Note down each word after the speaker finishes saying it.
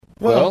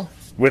Well,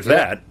 with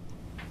that,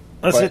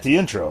 let's hit the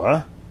intro,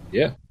 huh?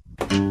 Yeah.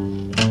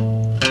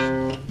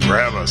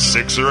 Grab a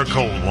six or a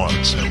cold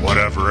ones and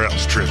whatever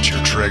else trips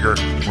your trigger.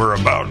 We're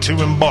about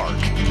to embark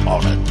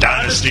on a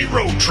Dynasty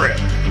road trip.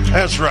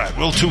 That's right,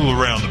 we'll tool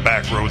around the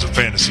back roads of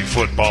fantasy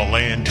football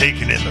land,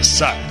 taking in the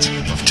sights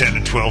of 10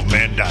 and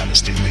 12-man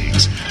Dynasty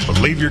leagues. But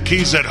leave your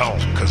keys at home,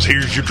 because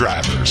here's your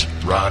drivers,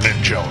 Ron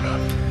and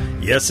Jonah.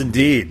 Yes,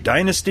 indeed.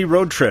 Dynasty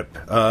Road Trip,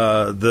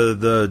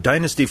 the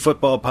Dynasty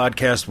Football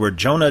podcast where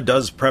Jonah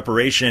does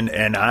preparation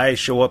and I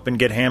show up and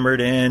get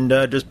hammered and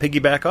just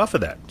piggyback off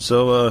of that.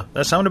 So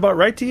that sound about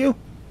right to you?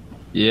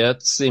 Yeah,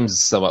 it seems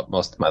to sum up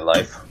most of my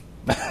life.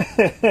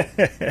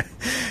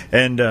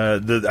 And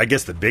I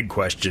guess the big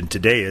question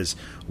today is,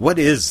 what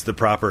is the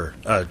proper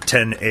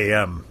 10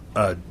 a.m.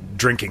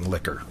 Drinking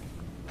liquor?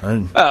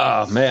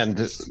 Oh, man.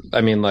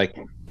 I mean, like,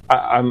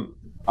 I'm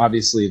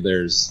obviously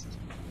there's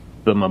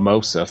the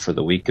mimosa for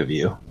the weak of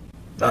you.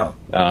 Oh,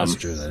 that's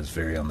true. That is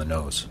very on the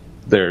nose.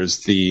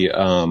 There's the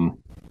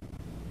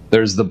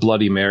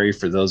Bloody Mary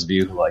for those of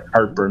you who like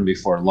heartburn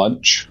before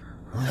lunch.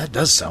 Well, that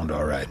does sound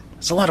all right.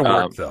 It's a lot of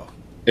work, though.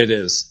 It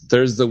is.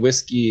 There's the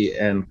whiskey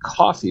and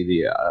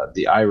coffee,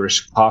 the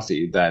Irish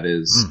coffee that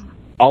is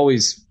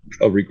always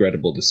a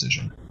regrettable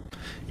decision.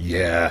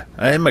 Yeah,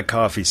 I had my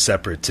coffee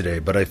separate today,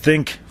 but I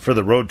think for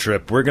the road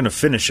trip we're going to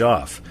finish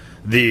off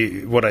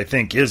what I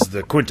think is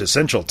the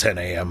quintessential 10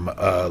 a.m.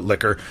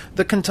 Liquor,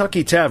 the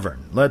Kentucky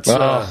Tavern. Let's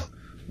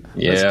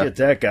get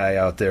that guy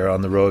out there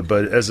on the road.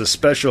 But as a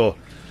special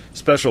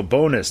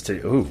bonus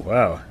to, ooh,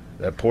 wow,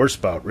 that pour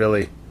spout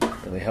really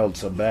held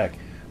some back.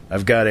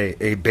 I've got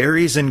a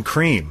berries and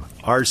cream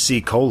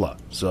RC Cola.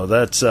 So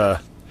that's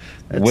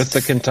with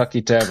the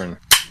Kentucky Tavern.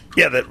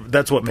 Yeah,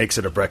 that's what makes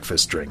it a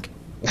breakfast drink.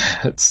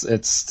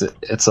 It's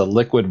a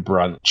liquid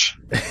brunch.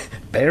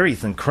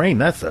 Berries and cream,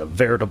 that's a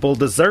veritable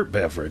dessert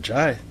beverage.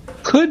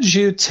 Could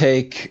you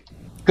take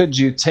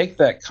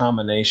that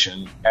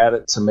combination, add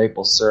it to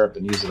maple syrup,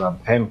 and use it on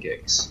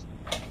pancakes?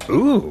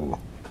 Ooh.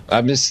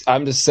 I'm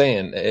just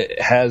saying,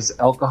 has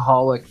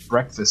alcoholic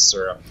breakfast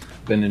syrup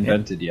been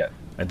invented yet?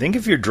 I think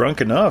if you're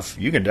drunk enough,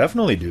 you can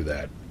definitely do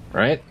that.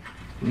 Right?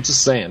 I'm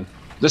just saying.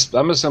 I'm just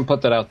gonna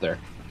put that out there.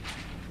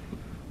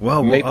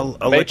 Well,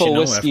 I'll let you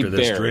know after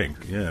this bear. drink.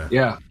 Yeah.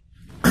 Yeah.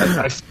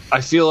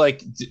 I feel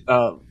like,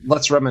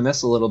 let's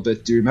reminisce a little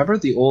bit. Do you remember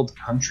the old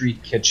Country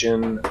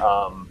Kitchen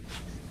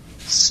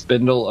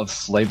spindle of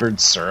flavored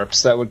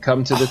syrups that would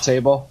come to the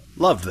table?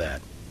 Love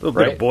that. A little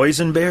bit of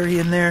boysenberry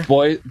in there.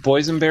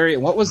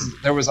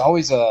 Boysenberry. There was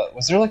always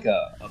was there like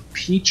a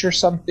peach or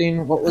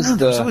something? What was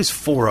There's always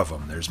four of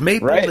them. There's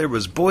maple, there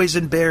was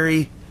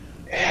boysenberry.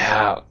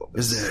 Yeah.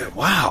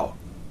 Wow.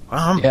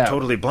 I'm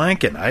totally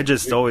blanking. I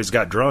just always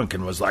got drunk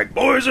and was like,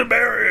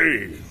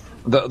 boysenberry.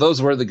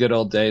 Those were the good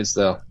old days,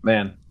 though,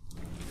 man.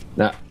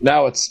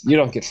 Now it's you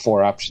don't get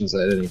four options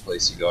at any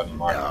place you go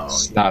anymore. No,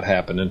 it's not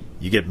happening.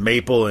 You get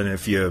maple, and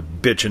if you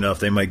bitch enough,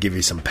 they might give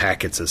you some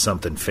packets of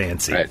something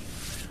fancy. Right.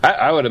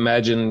 I would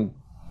imagine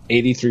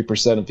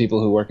 83% of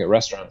people who work at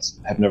restaurants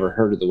have never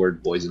heard of the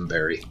word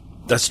boysenberry.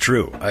 That's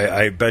true.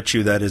 I bet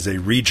you that is a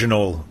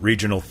regional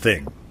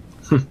thing.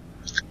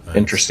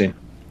 Interesting.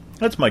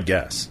 That's my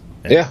guess.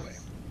 Anyway. Yeah.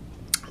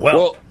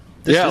 Well,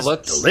 this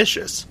is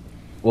delicious.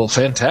 Well,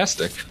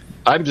 fantastic.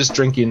 I'm just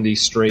drinking the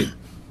straight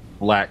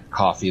black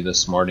coffee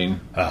this morning,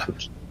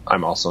 which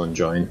I'm also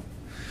enjoying.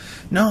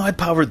 No, I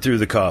powered through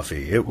the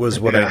coffee. It was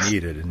what I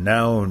needed, and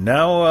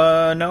now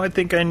I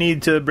think I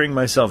need to bring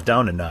myself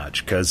down a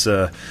notch because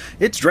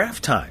it's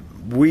draft time.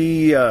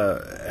 We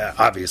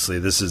obviously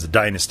this is a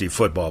Dynasty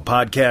Football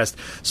podcast,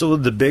 so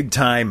the big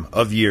time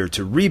of year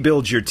to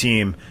rebuild your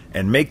team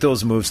and make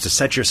those moves to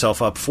set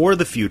yourself up for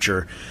the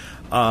future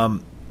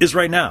is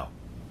right now.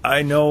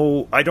 I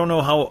don't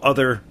know how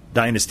other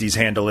dynasties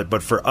handle it,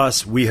 but for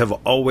us, we have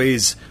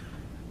always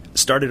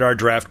started our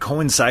draft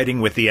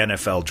coinciding with the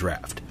NFL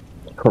draft.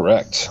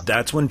 Correct.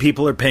 That's when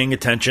people are paying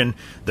attention.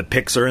 The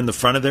picks are in the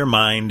front of their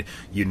mind.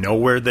 You know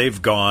where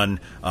they've gone.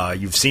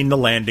 You've seen the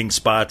landing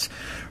spots.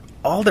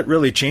 All that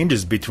really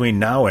changes between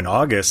now and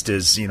August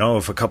is,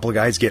 if a couple of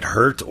guys get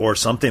hurt or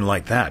something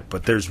like that.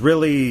 But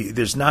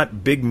there's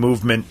not big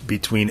movement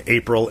between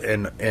April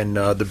and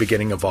the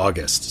beginning of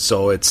August.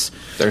 So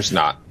there's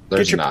not.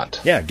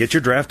 Yeah, get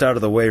your draft out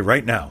of the way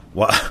right now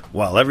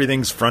while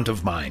everything's front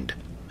of mind.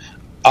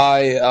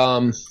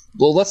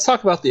 Well, let's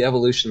talk about the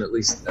evolution, at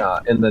least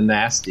in the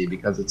Nasty,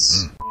 because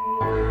it's...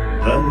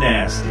 The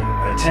Nasty,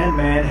 a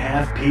 10-man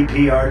half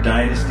PPR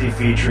dynasty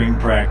featuring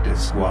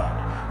practice squad.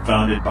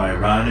 Founded by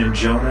Ron and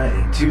Jonah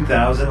in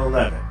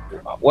 2011.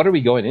 What are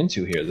we going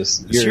into here?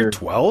 This year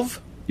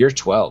 12? Year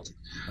 12.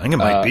 I think it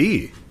might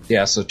be.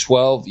 Yeah, so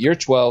year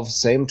 12,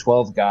 same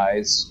 12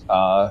 guys.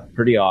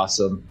 Pretty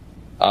awesome.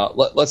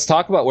 Let's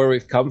talk about where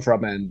we've come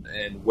from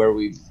and where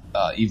we've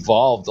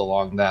evolved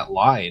along that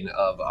line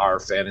of our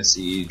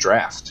fantasy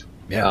draft.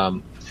 Yeah.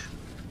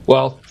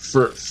 Well,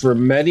 for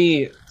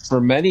many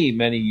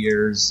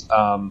years,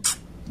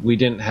 we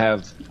didn't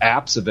have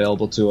apps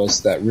available to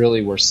us that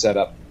really were set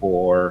up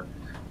for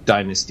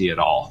Dynasty at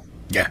all.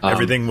 Yeah,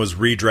 everything was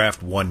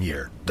redraft 1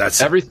 year.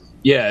 That's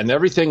and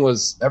everything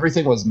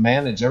was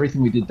managed.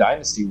 Everything we did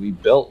Dynasty, we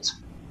built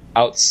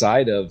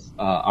outside of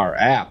our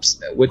apps,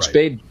 which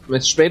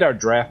made our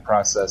draft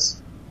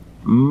process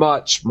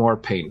much more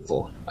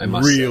painful. I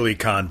must say.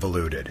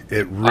 Convoluted.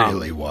 It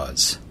really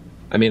was.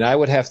 I mean, I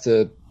would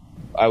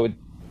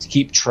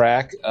keep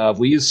track of.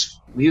 We use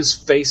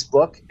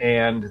Facebook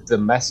and the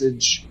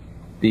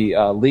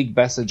league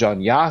message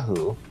on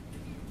Yahoo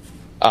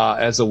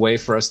as a way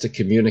for us to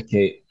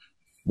communicate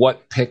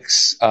what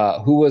picks,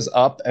 who was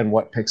up, and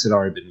what picks had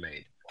already been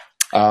made.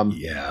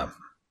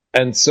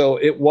 And so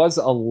it was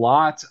a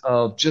lot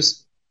of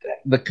just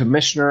the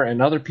commissioner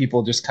and other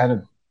people just kind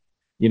of,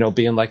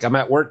 being like, I'm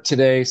at work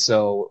today,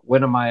 so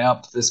when am I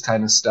up? This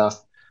kind of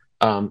stuff.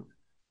 And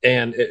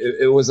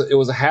it was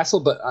a hassle,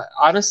 but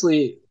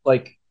honestly,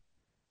 like,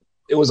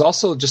 it was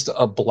also just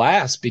a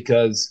blast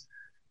because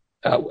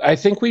I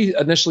think we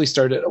initially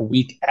started a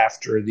week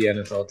after the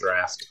NFL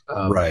draft.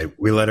 Right.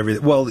 We let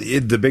everything. Well,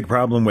 the big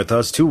problem with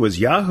us too was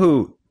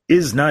Yahoo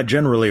is not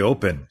generally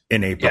open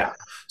in April. Yeah.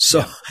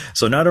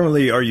 So not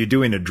only are you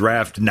doing a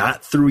draft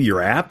not through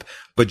your app,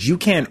 but you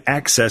can't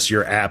access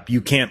your app.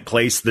 You can't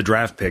place the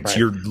draft picks. Right.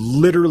 You're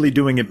literally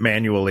doing it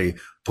manually,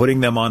 putting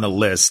them on a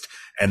list,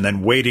 and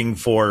then waiting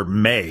for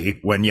May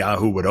when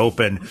Yahoo would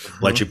open,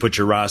 let you put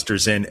your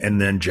rosters in, and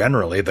then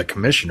generally the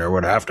commissioner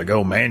would have to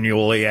go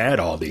manually add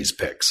all these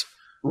picks.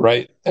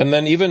 Right. And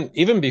then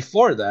even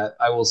before that,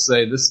 I will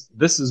say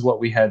this is what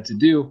we had to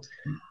do.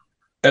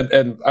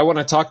 And I want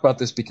to talk about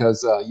this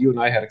because you and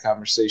I had a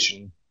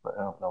conversation, I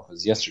don't know if it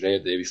was yesterday or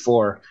the day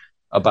before,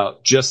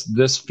 about just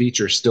this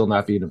feature still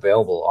not being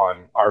available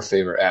on our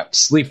favorite app,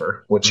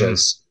 Sleeper, which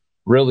has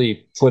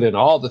really put in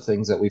all the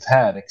things that we've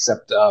had,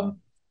 except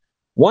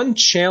one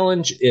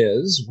challenge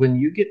is when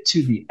you get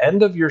to the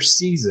end of your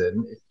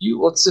season,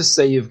 let's just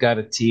say you've got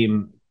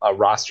a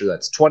roster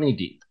that's 20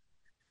 deep.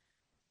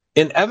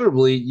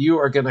 Inevitably, you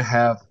are going to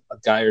have a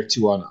guy or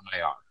two on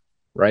IR,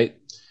 right?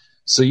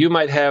 So you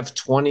might have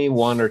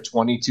 21 or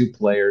 22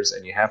 players,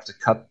 and you have to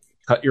cut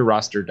your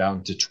roster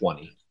down to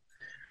 20.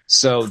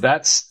 So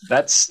that's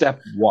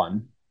step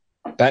one.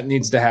 That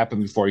needs to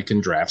happen before you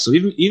can draft. So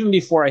even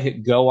before I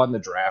hit go on the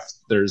draft,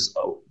 there's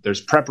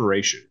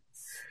preparation,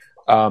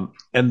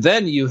 and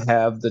then you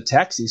have the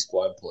taxi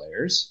squad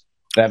players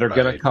that are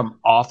going to come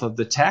off of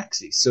the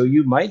taxi. So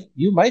you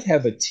might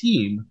have a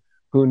team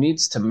who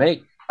needs to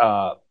make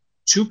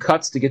 2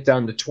 cuts to get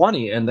down to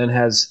 20 and then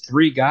has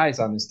 3 guys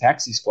on his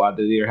taxi squad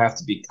that either have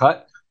to be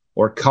cut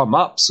or come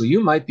up. So you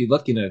might be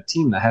looking at a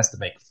team that has to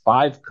make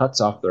 5 cuts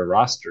off their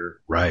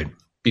roster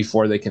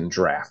before they can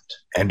draft.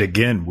 And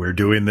again, we're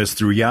doing this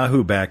through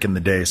Yahoo back in the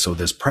day. So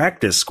this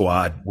practice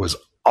squad was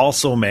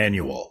also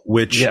manual,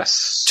 which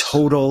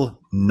total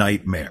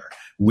nightmare.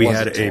 We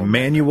had a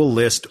manual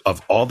list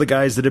of all the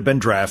guys that had been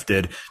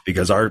drafted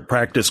because our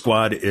practice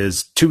squad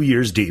is 2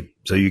 years deep.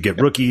 So you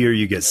get rookie year,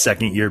 you get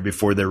second year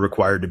before they're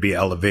required to be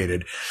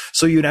elevated.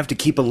 So you'd have to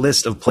keep a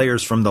list of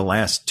players from the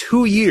last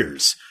 2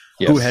 years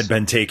who had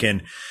been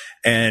taken.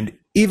 And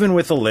even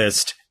with a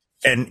list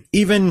and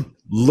even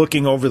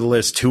looking over the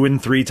list 2 and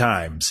 3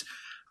 times,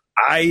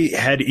 I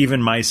had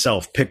even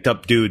myself picked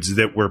up dudes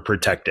that were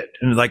protected.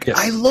 And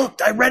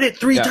I read it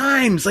 3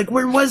 times. Like,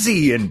 where was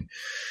he? And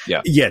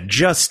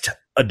just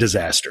a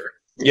disaster.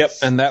 Yep,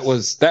 and that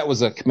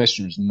was a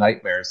commissioner's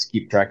nightmare to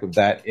keep track of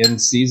that in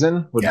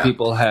season when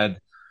people had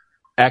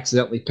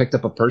accidentally picked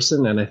up a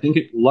person, and I think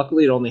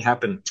luckily it only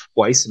happened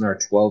twice in our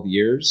 12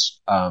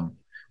 years.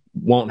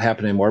 Won't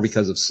happen anymore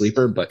because of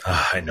Sleeper, but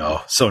I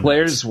know. So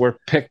players were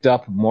picked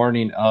up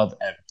morning of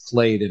and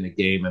played in a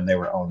game, and they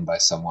were owned by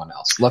someone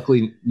else.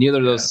 Luckily, neither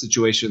of those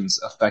situations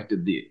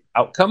affected the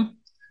outcome,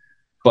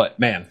 but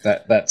man,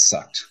 that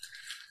sucked.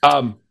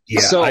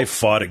 So I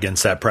fought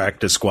against that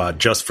practice squad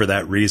just for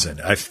that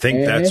reason. I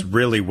think that's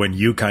really when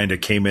you kind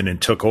of came in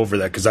and took over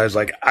that, because I was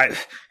like,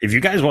 if you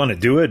guys want to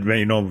do it,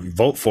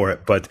 vote for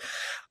it, but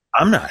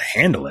I'm not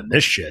handling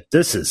this shit.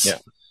 This is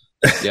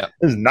this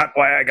is not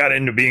why I got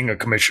into being a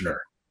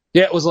commissioner.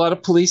 Yeah, it was a lot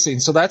of policing.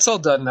 So that's all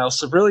done now.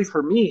 So really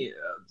for me,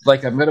 I'm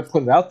going to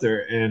put it out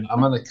there, and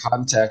I'm going to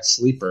contact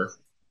Sleeper.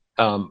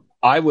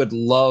 I would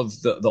love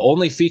the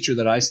only feature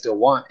that I still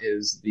want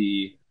is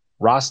the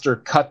roster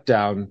cut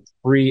down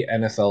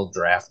pre-NFL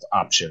draft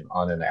option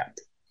on an app.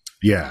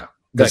 Yeah.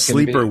 The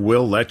Sleeper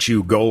will let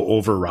you go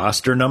over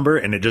roster number,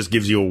 and it just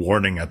gives you a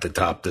warning at the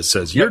top that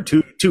says, you're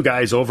two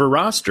guys over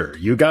roster.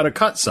 You got to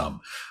cut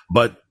some.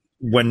 But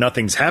when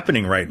nothing's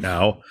happening right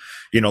now,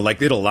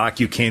 it'll lock.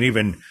 You can't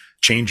even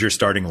change your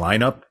starting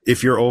lineup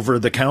if you're over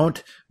the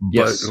count,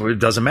 but it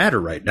doesn't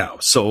matter right now.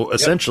 So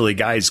essentially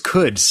guys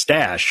could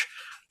stash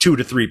 2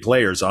 to 3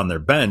 players on their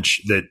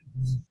bench that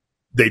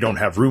they don't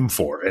have room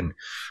for. And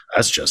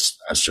that's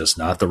just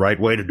not the right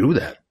way to do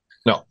that.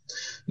 No.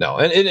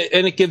 And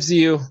it gives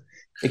you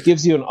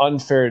an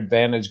unfair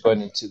advantage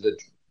going into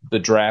the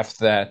draft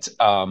that,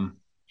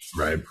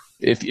 Right.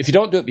 If you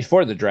don't do it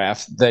before the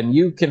draft, then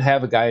you can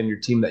have a guy on your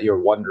team that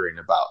you're wondering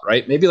about,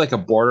 right? Maybe like a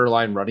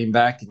borderline running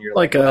back, and you're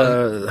like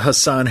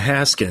Hassan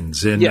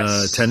Haskins in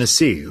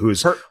Tennessee,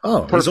 who's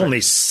he's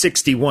only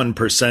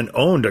 61%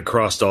 owned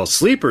across all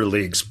sleeper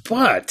leagues,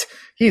 but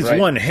he's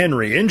one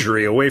Henry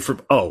injury away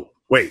from.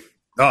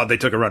 They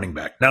took a running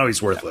back. Now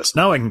he's worthless.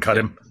 Now I can cut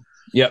him.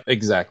 Yep,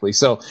 exactly.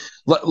 So,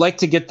 like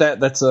to get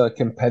that. That's a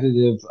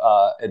competitive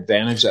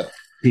advantage that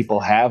people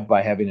have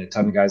by having a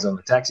ton of guys on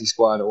the taxi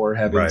squad or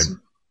having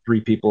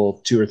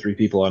two or three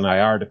people on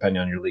IR, depending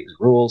on your league's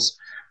rules.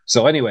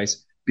 So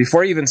anyways,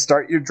 before you even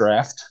start your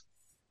draft,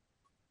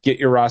 get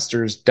your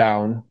rosters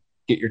down,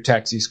 get your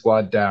taxi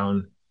squad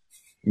down,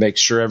 make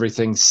sure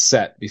everything's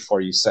set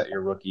before you set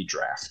your rookie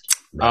draft.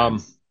 Right.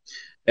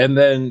 And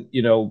then,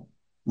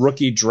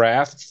 rookie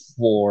draft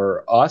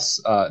for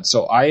us.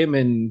 So I am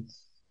in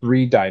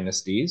 3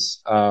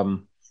 dynasties. I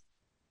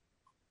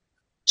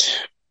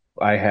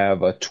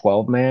have a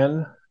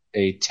 12-man,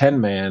 a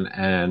 10-man,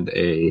 and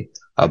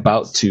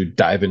about to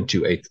dive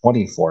into a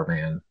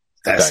 24-man.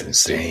 That's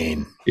dynasty.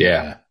 Insane.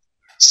 Yeah.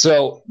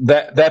 So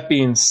that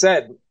being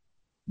said,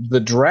 the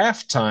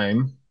draft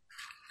time,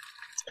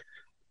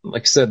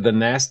 like I said, the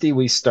Nasty,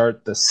 we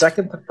start the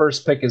second the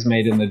first pick is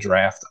made in the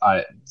draft.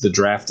 The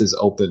draft is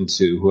open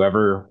to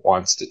whoever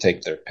wants to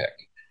take their pick.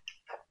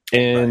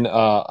 In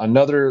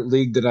another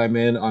league that I'm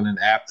in on an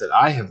app that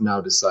I have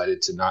now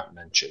decided to not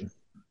mention.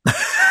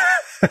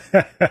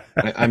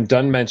 I'm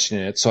done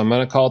mentioning it, so I'm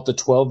going to call it the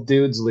 12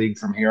 Dudes League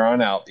from here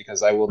on out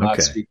because I will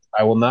not speak.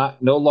 I will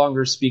no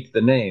longer speak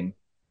the name.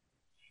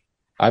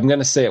 I'm going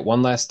to say it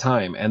one last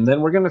time, and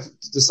then we're going to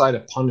decide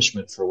a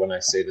punishment for when I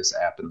say this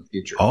app in the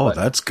future. Oh,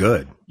 that's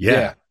good.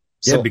 Yeah.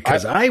 So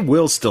because I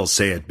will still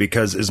say it,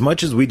 because as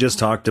much as we just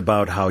talked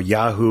about how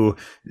Yahoo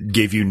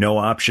gave you no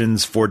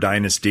options for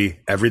Dynasty,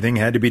 everything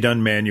had to be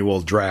done manual,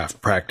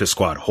 draft, practice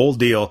squad, whole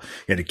deal.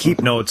 You had to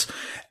keep notes,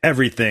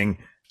 everything.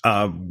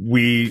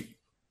 We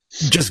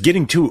just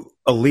getting to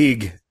a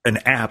league, an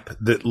app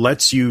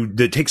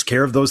that takes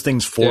care of those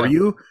things for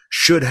you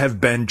should have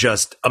been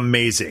just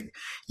amazing.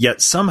 Yet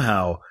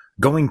somehow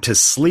going to a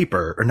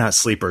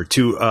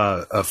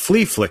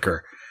Flea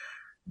Flicker,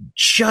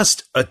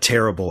 just a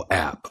terrible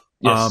app.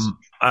 Yes.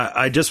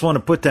 I just want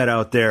to put that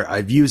out there.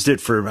 I've used it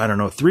for,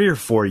 3 or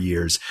 4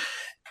 years.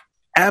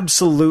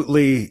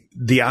 Absolutely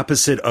the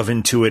opposite of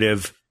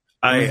intuitive.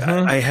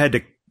 I had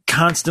to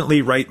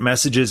constantly write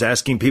messages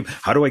asking people,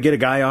 how do I get a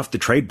guy off the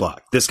trade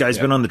block? This guy's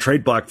been on the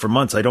trade block for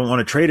months. I don't want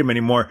to trade him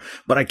anymore,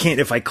 but I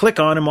can't. If I click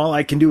on him, all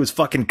I can do is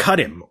fucking cut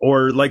him.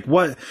 Or like,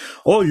 what?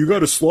 Oh, you got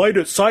to slide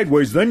it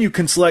sideways. Then you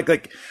can select,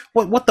 like,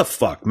 what the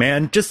fuck,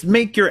 man? Just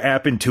make your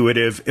app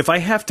intuitive. If I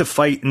have to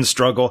fight and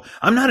struggle,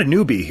 I'm not a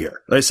newbie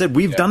here. Like I said,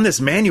 we've done this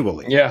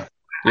manually. Yeah.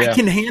 I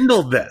can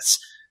handle this.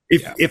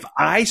 If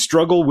I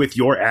struggle with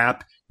your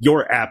app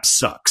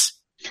sucks.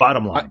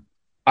 Bottom line.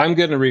 I'm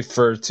going to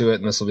refer to it,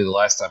 and this will be the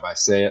last time I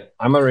say it.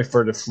 I'm going to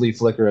refer to Flea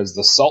Flicker as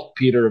the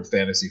saltpeter of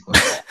fantasy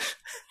football.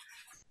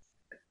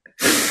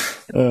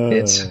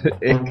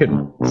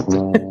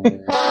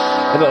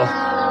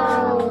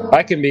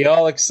 I can be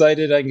all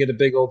excited. I can get a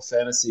big old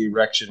fantasy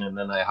erection, and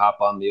then I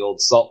hop on the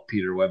old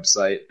saltpeter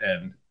website,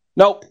 and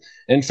nope.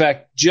 In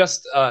fact,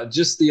 just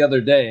the other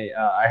day,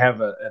 I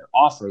have an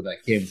offer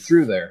that came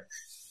through there,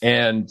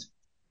 and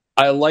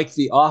I like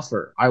the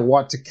offer. I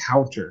want to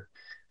counter.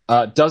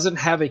 Doesn't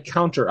have a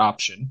counter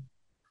option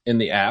in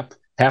the app.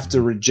 Have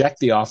to reject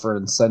the offer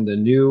and send a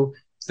new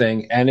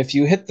thing. And if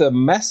you hit the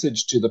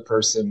message to the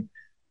person,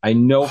 I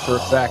know for a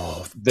fact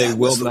they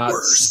will not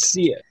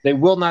see it. They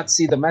will not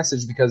see the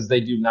message because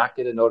they do not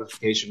get a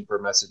notification for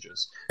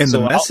messages. And so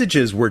the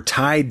messages were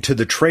tied to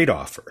the trade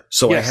offer.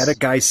 So I had a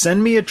guy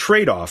send me a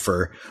trade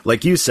offer.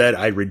 Like you said,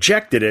 I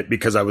rejected it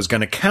because I was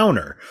going to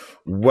counter.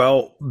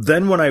 Well,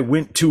 then when I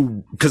went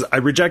to, because I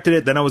rejected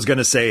it, then I was going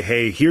to say,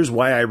 hey, here's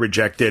why I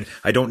rejected.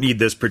 I don't need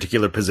this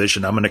particular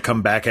position. I'm going to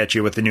come back at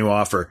you with a new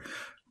offer.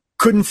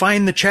 Couldn't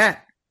find the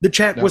chat. The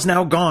chat was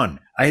now gone.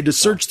 I had to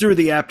search through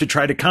the app to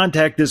try to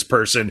contact this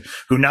person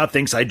who now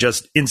thinks I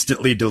just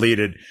instantly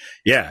deleted.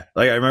 Yeah.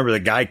 Like I remember the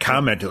guy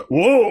commented,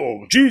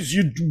 whoa, geez,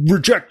 you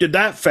rejected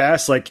that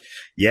fast. Like,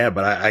 yeah,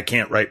 but I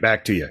can't write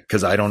back to you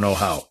because I don't know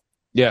how.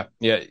 Yeah.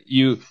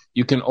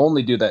 You can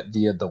only do that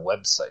via the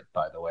website,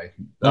 by the way.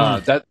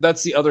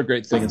 That's the other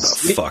great thing. Get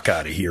the fuck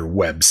out of here,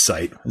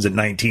 website. Is it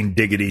 19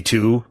 Diggity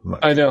 2?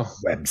 I know.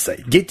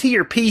 Website. Get to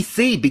your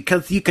PC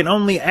because you can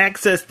only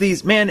access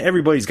these. Man,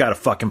 everybody's got a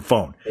fucking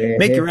phone.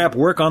 Make your app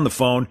work on the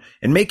phone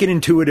and make it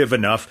intuitive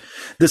enough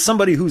that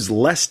somebody who's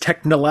less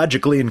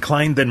technologically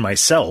inclined than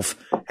myself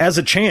has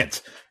a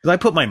chance. Because I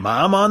put my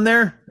mom on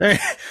there,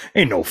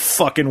 ain't no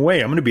fucking way.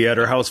 I'm going to be at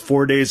her house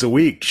 4 days a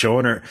week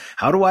showing her,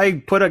 how do I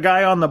put a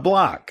guy on the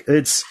block?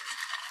 It's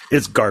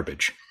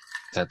garbage.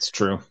 That's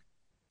true.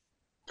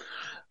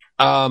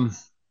 All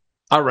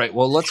right.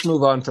 Well, let's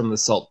move on from the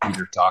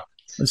saltpeter talk.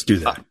 Let's do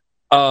that.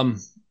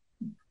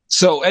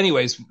 So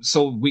anyways,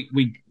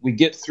 we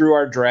get through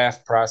our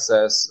draft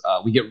process.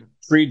 We get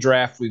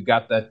pre-draft. We've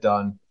got that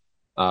done.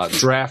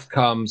 Draft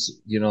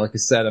comes, like I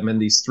said, I'm in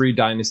these 3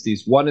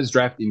 dynasties. One is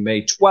drafting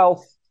May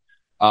 12th.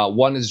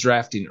 One is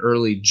drafting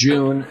early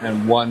June,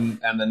 and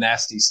the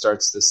Nasty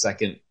starts the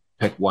second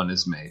pick one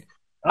is made.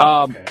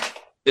 Okay.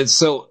 It's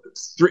so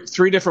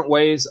three different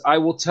ways. I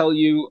will tell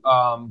you,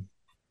 I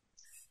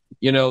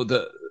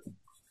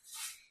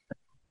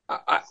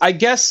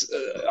guess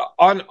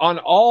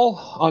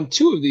on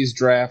 2 of these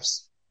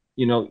drafts,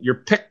 your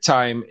pick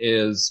time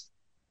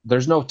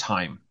there's no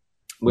time,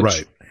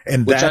 right?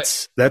 And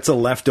that's a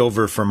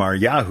leftover from our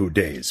Yahoo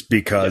days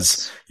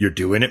because you're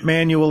doing it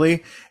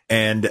manually.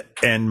 And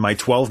my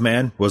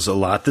 12-man was a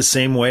lot the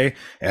same way.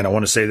 And I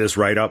want to say this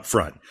right up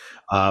front.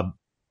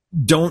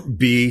 Don't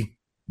be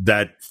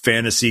that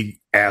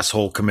fantasy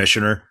asshole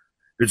commissioner.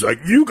 It's like,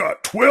 you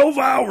got 12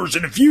 hours,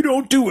 and if you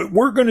don't do it,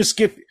 we're going to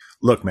skip.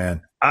 Look,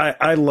 man,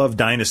 I love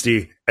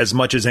Dynasty as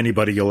much as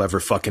anybody you'll ever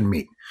fucking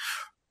meet.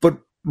 But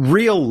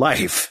real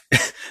life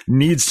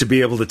needs to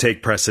be able to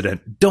take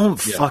precedent. Don't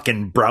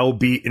fucking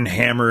browbeat and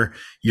hammer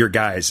your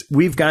guys.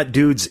 We've got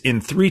dudes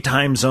in 3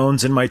 time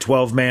zones in my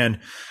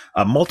 12-man.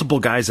 Multiple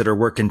guys that are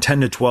working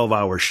 10 to 12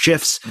 hour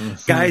shifts,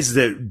 guys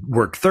that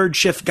work 3rd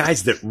shift,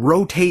 guys that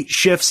rotate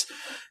shifts.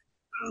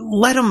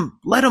 Let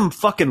them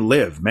fucking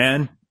live,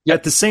 man.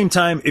 At the same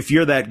time, if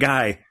you're that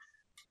guy,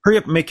 hurry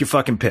up and make your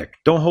fucking pick.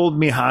 Don't hold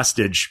me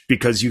hostage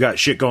because you got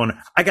shit going.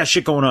 I got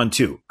shit going on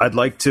too.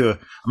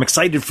 I'm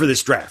excited for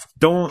this draft.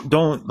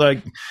 Don't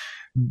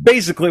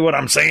basically what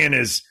I'm saying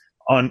is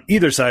on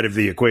either side of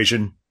the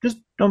equation, just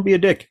don't be a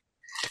dick.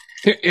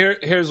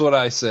 Here's what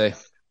I say.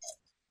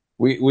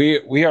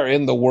 We are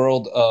in the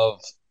world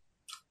of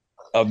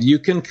you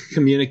can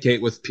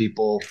communicate with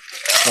people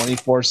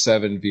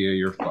 24/7 via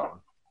your phone.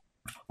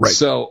 Right.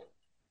 So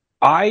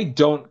I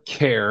don't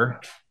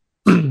care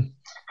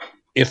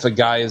if a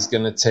guy is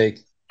going to take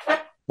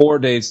 4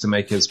 days to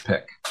make his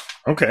pick.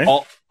 Okay.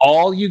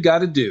 All you got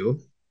to do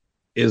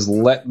is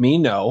let me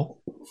know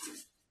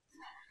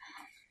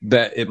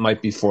that it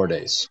might be 4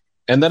 days,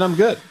 and then I'm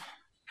good.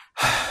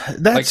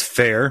 That's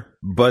fair,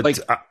 but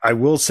I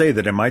will say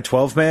that in my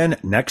 12-man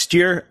next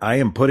year, I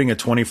am putting a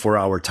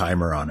 24-hour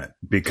timer on it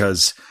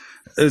because,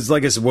 it's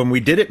like I said, when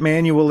we did it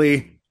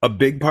manually, a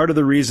big part of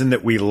the reason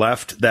that we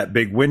left that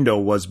big window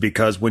was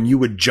because when you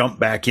would jump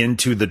back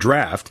into the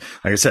draft,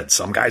 like I said,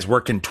 some guys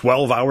working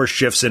 12-hour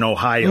shifts in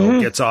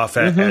Ohio gets off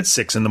at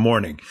 6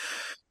 a.m.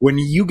 When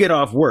you get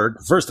off work,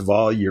 first of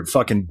all, you're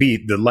fucking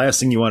beat. The last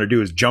thing you want to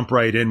do is jump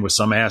right in with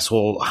some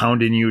asshole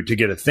hounding you to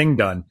get a thing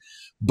done.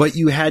 But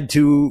you had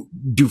to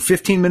do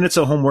 15 minutes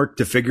of homework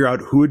to figure out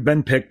who had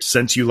been picked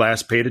since you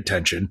last paid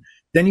attention.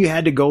 Then you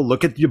had to go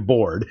look at your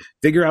board,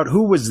 figure out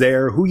who was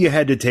there, who you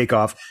had to take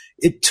off.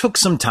 It took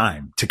some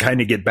time to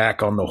kind of get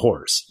back on the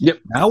horse. Yep.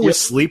 Now with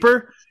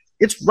Sleeper,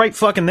 it's right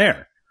fucking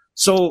there.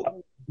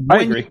 So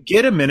when you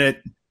get a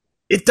minute,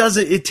 it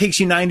takes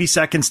you 90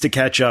 seconds to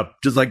catch up.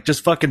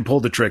 Just fucking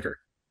pull the trigger.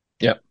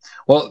 Yep.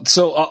 Well,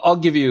 so I'll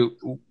give you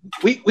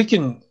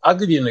I'll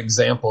give you an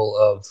example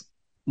of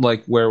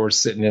like where we're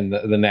sitting in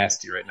the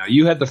Nasty right now.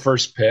 You had the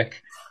first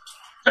pick.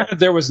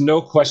 There was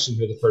no question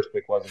who the first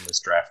pick was in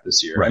this draft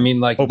this year. Right. I mean,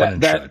 like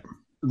that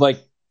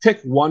like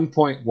pick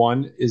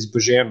 1.1 is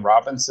Bijan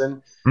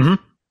Robinson.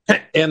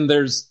 And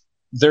there's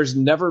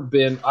never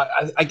been,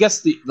 I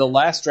guess the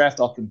last draft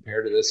I'll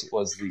compare to this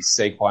was the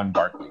Saquon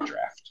Barkley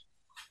draft.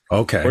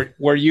 Okay.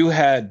 Where you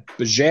had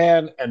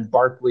Bijan and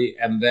Barkley,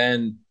 and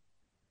then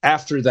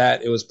after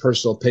that it was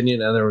personal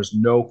opinion and there was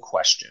no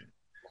question.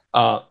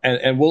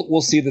 And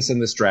we'll see this in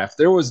this draft.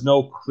 There was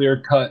no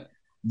clear cut.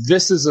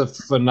 This is a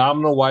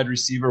phenomenal wide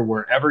receiver.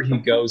 Wherever he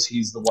goes,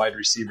 he's the wide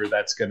receiver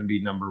that's going to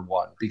be number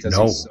one because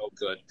he's so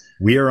good.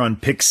 We are on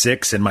pick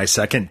 6 in my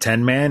second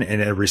 10-man,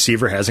 and a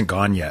receiver hasn't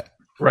gone yet.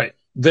 Right.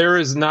 There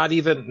is not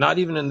even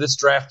in this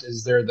draft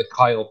is there the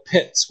Kyle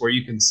Pitts where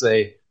you can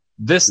say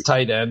this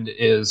tight end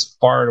is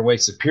far and away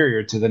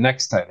superior to the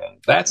next tight end.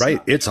 That's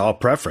right. It's all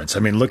preference. I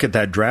mean, look at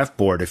that draft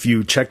board. If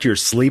you checked your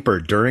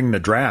sleeper during the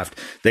draft,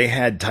 they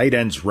had tight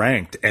ends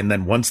ranked. And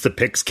then once the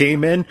picks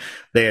came in,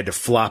 they had to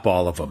flop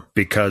all of them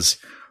because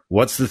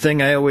what's the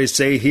thing I always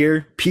say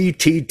here?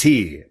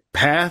 PTT,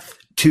 path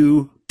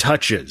to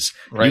touches.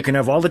 Right. You can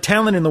have all the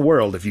talent in the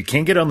world. If you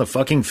can't get on the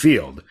fucking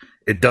field,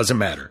 it doesn't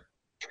matter.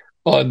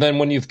 Well, and then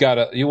when you've got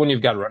a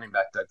running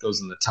back that goes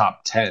in the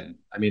top 10,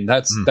 I mean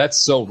that's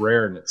so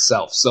rare in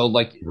itself. So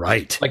like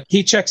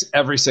he checks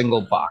every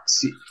single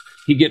box.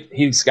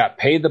 He's got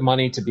paid the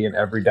money to be an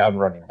every down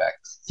running back.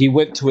 He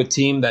went to a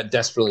team that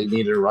desperately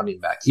needed a running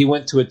back. He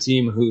went to a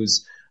team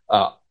whose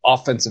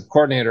offensive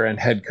coordinator and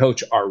head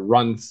coach are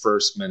run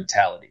first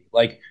mentality.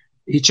 Like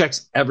he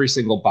checks every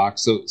single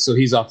box. So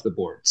he's off the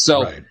board.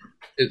 So. Right.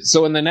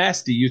 So in the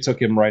Nasty, you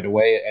took him right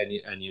away,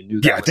 and you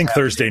knew that. Yeah, I think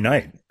happening. Thursday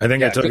night. I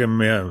think I took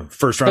him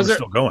first round.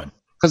 Still going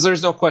because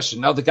there's no question.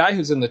 Now the guy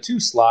who's in the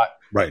 2 slot,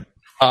 right?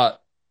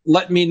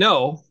 Let me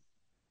know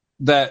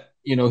that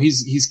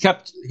he's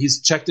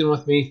checked in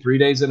with me 3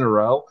 days in a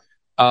row.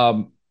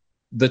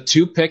 The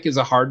 2 pick is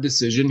a hard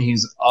decision.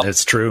 He's up.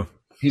 That's true.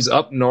 He's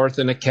up north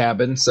in a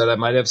cabin. Said I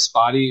might have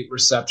spotty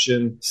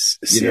reception.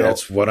 See,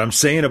 that's what I'm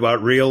saying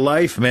about real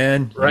life,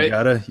 man.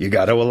 Right? You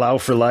gotta allow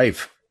for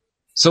life.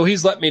 So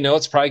he's let me know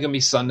it's probably gonna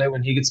be Sunday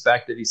when he gets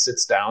back that he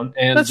sits down.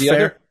 And that's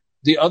fair.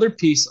 The other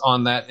piece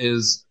on that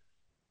is,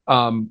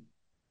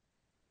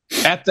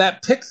 at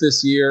that pick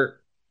this year,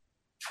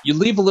 you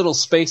leave a little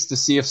space to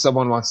see if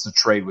someone wants to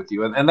trade with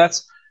you, and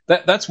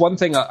that's one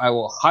thing I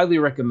will highly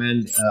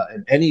recommend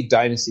in any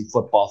dynasty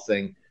football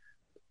thing.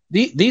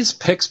 These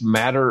picks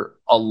matter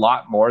a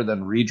lot more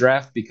than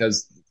redraft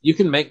because you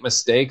can make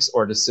mistakes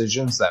or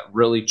decisions that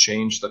really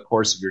change the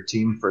course of your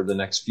team for the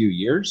next few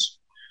years.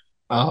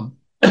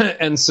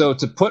 And so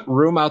to put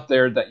room out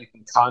there that you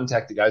can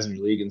contact the guys in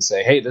your league and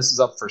say, hey, this is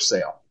up for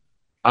sale.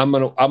 I'm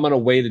gonna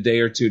wait a day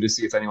or two to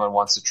see if anyone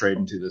wants to trade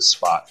into this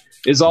spot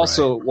is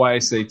also why I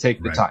say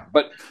take the time.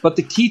 But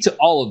the key to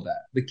all of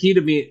that, the key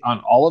to me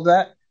on all of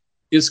that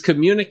is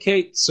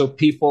communicate so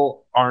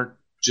people aren't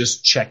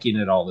just checking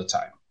it all the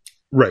time.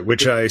 Right,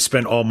 which I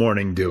spent all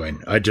morning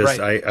doing. I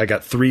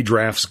got 3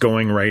 drafts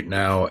going right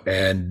now,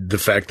 and the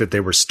fact that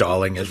they were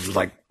stalling is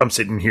like I'm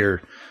sitting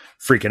here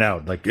freaking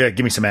out. Like, yeah,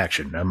 give me some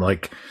action. I'm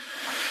like,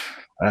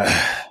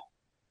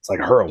 it's like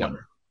heroin.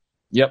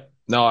 Yep.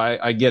 No,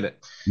 I get it.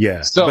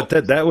 Yeah. So,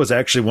 but that was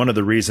actually one of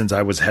the reasons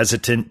I was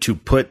hesitant to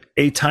put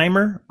a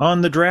timer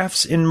on the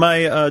drafts in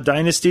my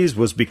dynasties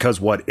was because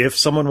what if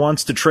someone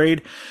wants to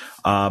trade?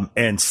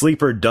 And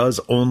Sleeper does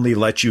only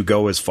let you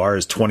go as far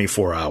as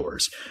 24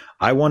 hours.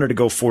 I wanted to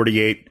go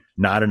 48,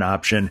 not an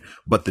option.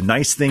 But the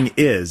nice thing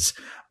is,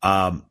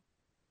 I'm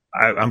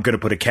going to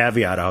put a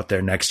caveat out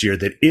there next year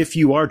that if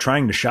you are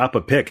trying to shop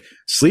a pick,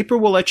 Sleeper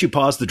will let you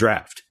pause the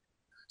draft.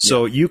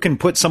 So you can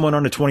put someone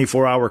on a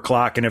 24-hour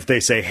clock, and if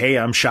they say, hey,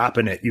 I'm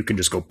shopping it, you can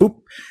just go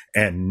boop,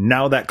 and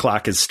now that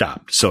clock is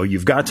stopped. So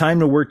you've got time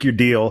to work your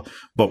deal,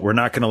 but we're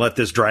not going to let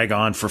this drag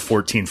on for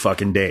 14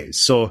 fucking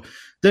days. So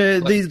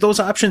those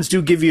options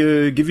do give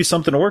you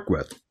something to work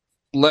with.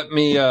 Let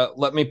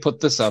me put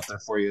this out there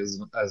for you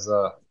as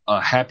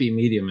a happy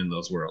medium in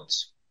those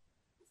worlds.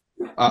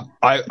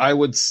 I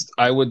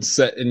would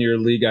set in your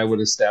league. I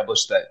would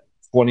establish that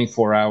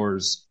 24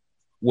 hours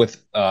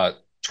with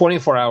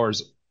 24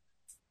 hours.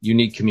 You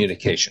need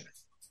communication.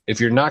 If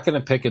you're not going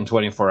to pick in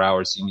 24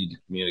 hours, you need to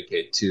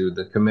communicate to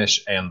the commish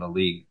and the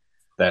league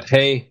that,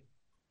 hey,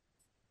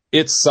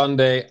 it's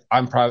Sunday.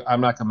 I'm not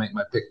going to make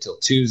my pick till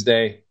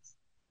Tuesday.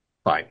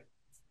 Fine.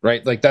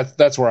 Right? Like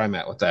that's where I'm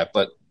at with that.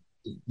 But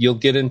you'll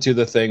get into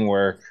the thing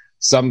where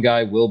some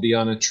guy will be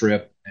on a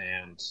trip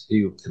and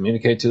he will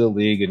communicate to the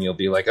league and you'll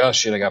be like, oh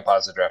shit, I got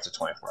paused the draft at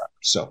 24 hours.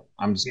 So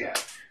I'm just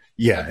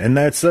Yeah, and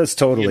that's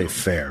totally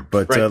fair.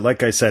 But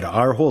like I said,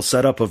 our whole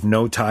setup of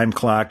no time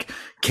clock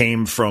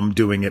came from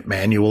doing it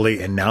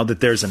manually. And now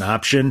that there's an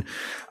option,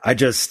 I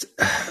just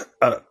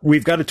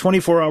we've got a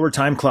 24-hour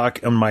time clock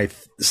on my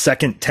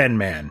second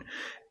 10-man.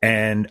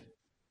 And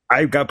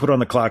I got put on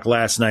the clock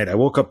last night. I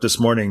woke up this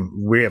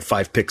morning. We have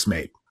 5 picks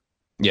made.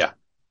 Yeah.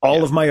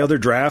 All of my other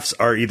drafts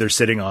are either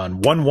sitting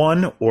on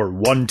 1-1 or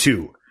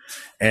 1-2.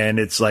 And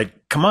it's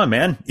like, come on,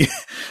 man.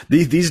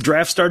 These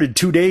drafts started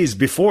 2 days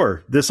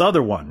before this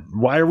other one.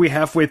 Why are we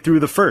halfway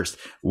through the first?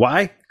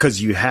 Why? Because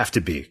you have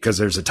to be, because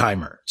there's a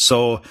timer.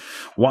 So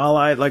while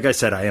like I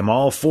said, I am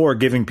all for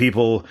giving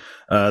people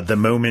the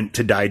moment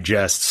to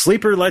digest.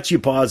 Sleeper lets you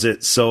pause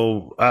it.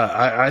 So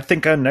I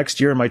think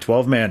next year in my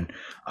 12-man,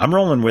 I'm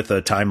rolling with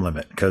a time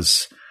limit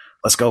because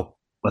let's go.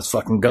 Let's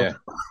fucking go.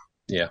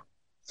 Yeah.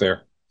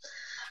 Fair.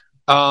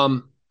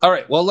 All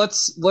right. Well,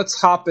 let's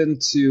hop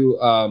into,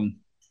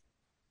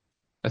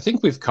 I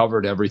think we've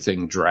covered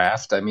everything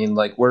draft. I mean,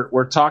 like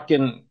we're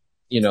talking,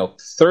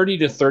 30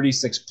 to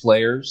 36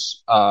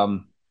 players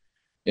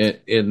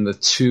in the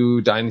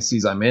 2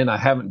 dynasties I'm in. I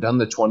haven't done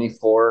the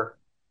 24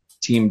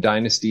 team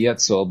dynasty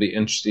yet, so it'll be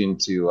interesting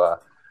to,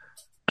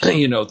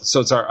 so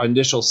it's our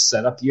initial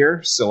setup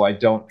year. So I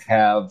don't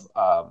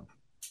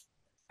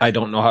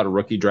know how the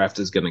rookie draft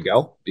is going to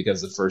go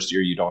because the first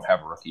year you don't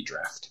have a rookie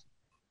draft.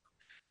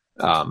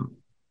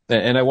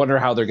 And I wonder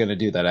how they're going to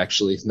do that,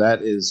 actually.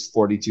 That is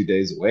 42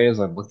 days away as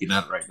I'm looking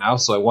at it right now.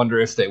 So I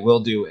wonder if they will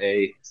do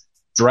a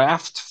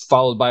draft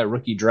followed by a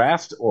rookie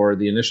draft or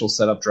the initial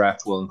setup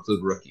draft will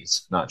include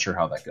rookies. Not sure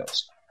how that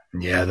goes.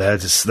 Yeah,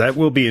 that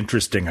will be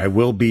interesting. I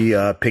will be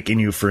picking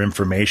you for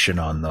information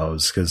on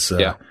those because,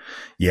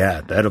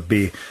 that'll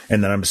be.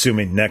 And then I'm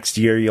assuming next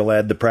year you'll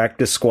add the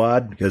practice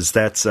squad because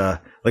that's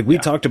we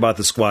talked about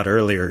the squad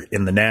earlier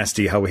in the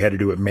Nasty, how we had to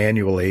do it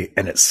manually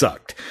and it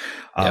sucked.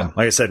 Like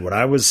I said, when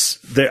I was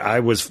there,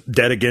 I was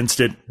dead against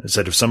it. I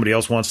said, if somebody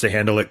else wants to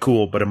handle it,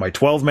 cool. But in my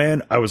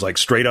 12-man, I was like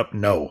straight up,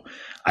 no.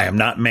 I am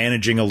not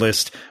managing a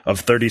list of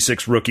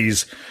 36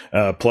 rookies,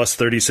 plus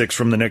 36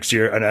 from the next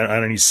year. And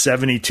I need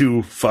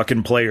 72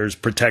 fucking players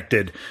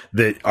protected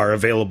that are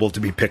available to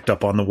be picked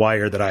up on the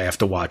wire that I have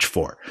to watch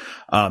for.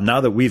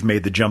 Now that we've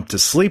made the jump to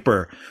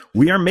Sleeper,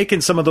 we are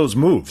making some of those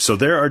moves. So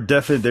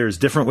there's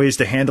different ways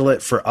to handle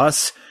it. For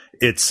us,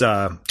 it's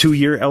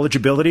 2-year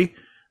eligibility.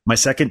 My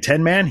second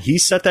 10-man, he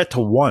set that to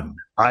 1.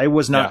 I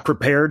was not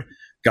prepared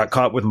got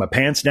caught with my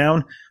pants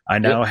down. I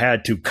now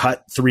had to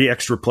cut 3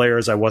 extra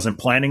players I wasn't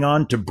planning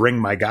on to bring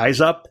my guys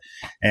up.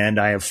 And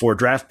I have 4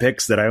 draft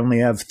picks that I only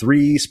have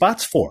 3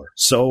 spots for.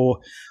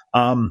 So,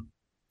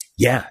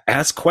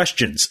 ask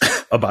questions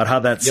about how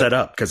that's set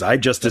up, because I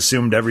just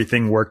assumed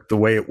everything worked the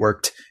way it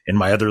worked in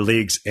my other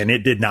leagues, and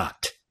it did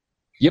not.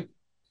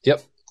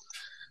 Yep.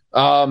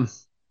 All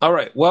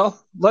right.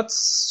 Well, I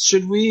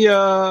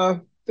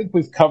think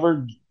we've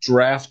covered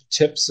draft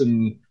tips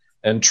and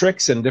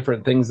tricks and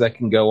different things that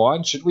can go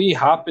on. Should we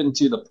hop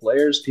into the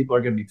players people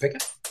are going to be picking?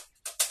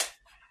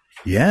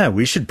 Yeah,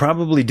 we should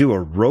probably do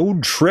a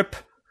road trip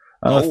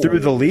through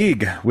the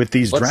league with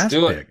these draft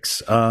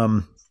picks.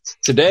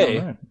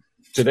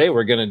 Today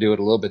we're going to do it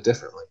a little bit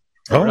differently.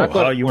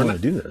 How you want to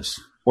do this?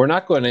 We're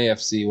not going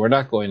AFC. We're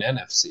not going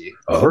NFC.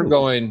 We're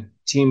going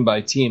team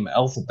by team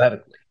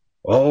alphabetically.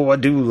 Oh, I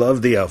do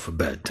love the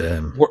alphabet.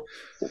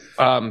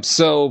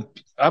 So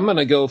I'm going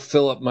to go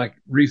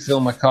refill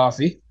my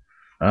coffee.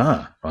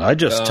 I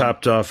just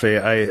topped off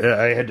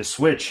I had to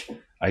switch.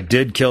 I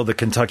did kill the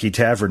Kentucky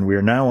Tavern. We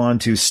are now on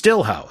to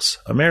Stillhouse,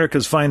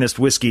 America's finest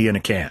whiskey in a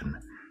can.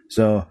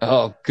 So,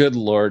 oh, good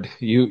Lord.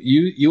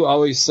 You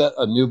always set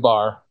a new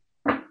bar.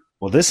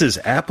 Well, this is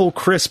apple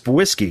crisp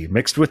whiskey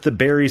mixed with the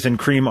berries and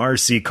cream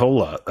RC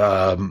cola.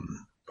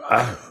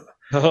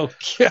 Oh,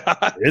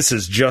 God. This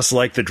is just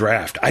like the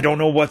draft. I don't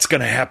know what's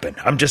going to happen.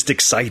 I'm just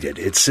excited.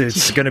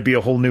 It's going to be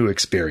a whole new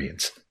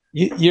experience.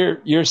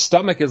 Your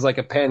stomach is like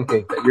a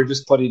pancake that you're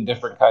just putting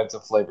different kinds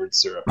of flavored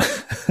syrup.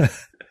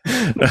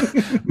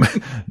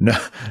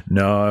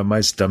 No,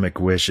 my stomach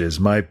wishes.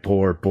 My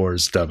poor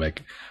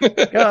stomach.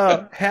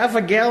 Half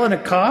a gallon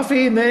of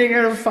coffee, and then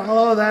you're going to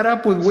follow that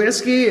up with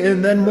whiskey,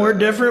 and then more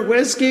different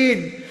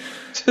whiskey.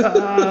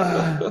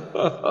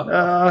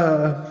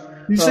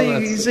 You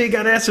say you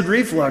got acid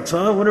reflux,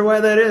 huh? I wonder why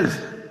that is.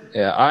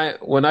 Yeah,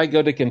 when I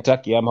go to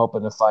Kentucky, I'm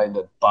hoping to find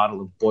a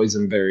bottle of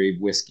boysenberry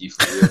whiskey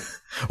for you.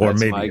 Or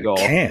maybe a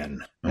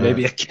can.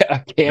 Maybe a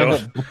can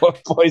of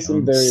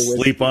boysenberry whiskey.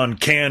 Sleep on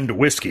canned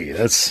whiskey.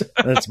 That's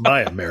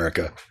my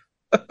America.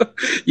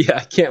 Yeah,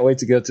 I can't wait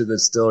to go to the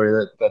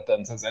distillery that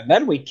then says, and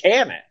then we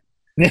can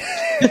it.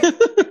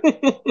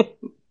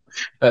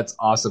 That's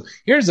awesome.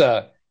 Here's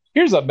a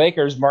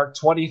Maker's Mark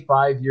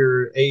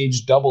 25-year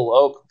age double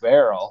oak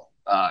barrel.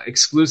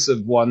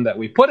 Exclusive one that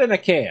we put in a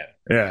can.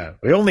 Yeah,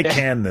 we only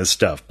can this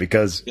stuff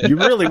because you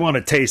really want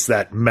to taste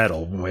that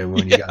metal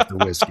when you got the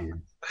whiskey.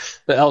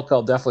 The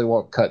alcohol definitely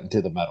won't cut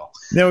into the metal.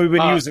 No, we've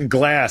been using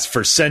glass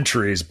for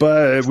centuries,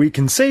 but we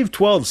can save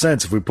 12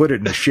 cents if we put it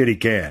in a shitty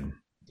can.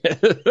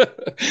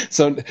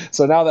 So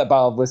now that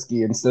bottle of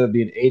whiskey, instead of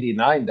being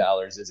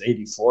 $89, is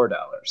 $84.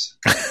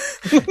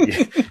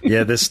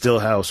 Yeah, this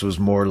Stillhouse was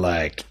more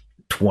like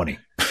 20.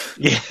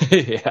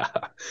 Yeah.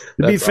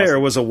 To be fair, it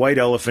was a white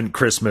elephant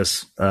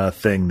Christmas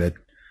thing that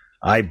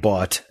I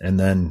bought and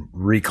then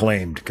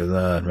reclaimed because,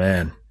 I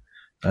don't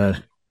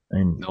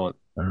know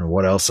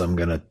what else I'm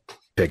gonna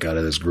pick out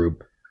of this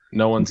group.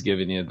 No one's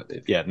giving you,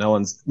 no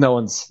one's.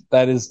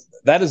 That is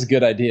a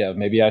good idea.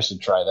 Maybe I should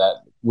try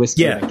that.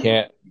 Whiskey in a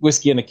can.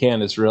 Whiskey in a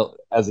can is real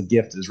as a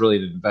gift. Is really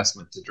an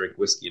investment to drink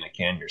whiskey in a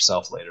can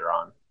yourself later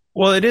on.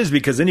 Well, it is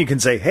because then you can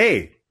say,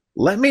 "Hey,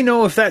 let me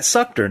know if that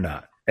sucked or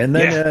not." And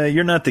then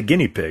you're not the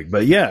guinea pig.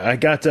 But yeah, I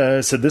got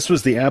so this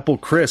was the apple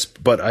crisp,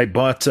 but I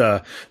bought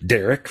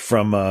Derek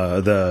from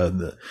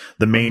the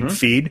main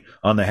feed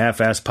on the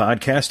Half-Ass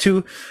Podcast,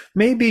 who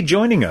may be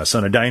joining us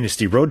on a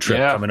Dynasty road trip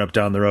coming up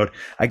down the road.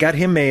 I got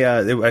him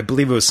I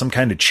believe it was some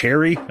kind of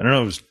cherry. I don't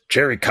know, it was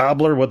cherry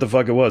cobbler, what the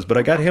fuck it was, but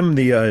I got him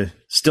the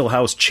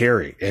Stillhouse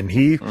cherry, and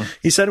he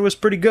said it was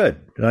pretty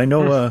good. I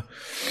know,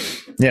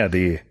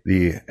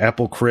 the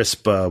apple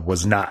crisp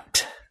was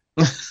not.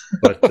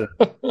 But the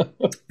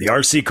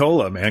RC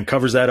Cola, man,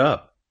 covers that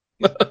up.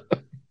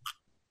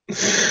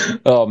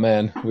 Oh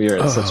man, we are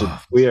at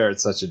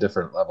such a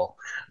different level.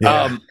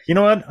 Yeah. You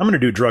know what? I'm going to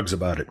do drugs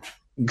about it.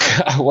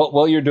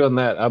 While you're doing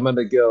that, I'm going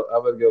to go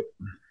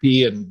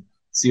pee and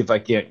see if I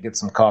can't get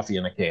some coffee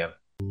in a can.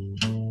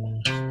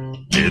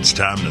 It's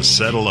time to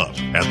settle up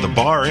at the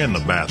bar and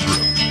the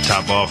bathroom.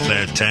 Top off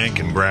that tank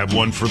and grab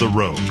one for the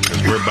road,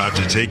 because we're about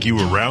to take you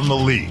around the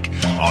league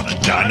on a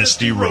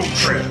Dynasty road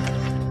trip.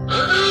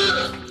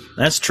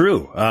 That's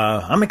true.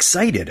 I'm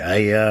excited.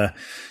 I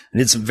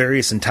did some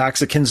various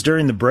intoxicants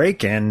during the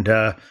break, and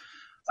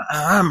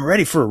I'm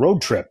ready for a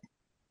road trip.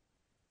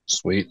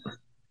 Sweet.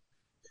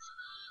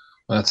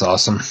 That's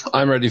awesome.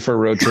 I'm ready for a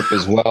road trip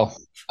as well.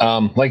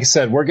 Like I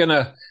said, we're going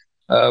to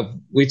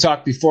we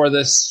talked before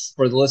this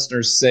for the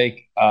listeners'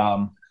 sake.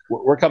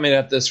 We're coming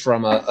at this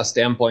from a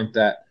standpoint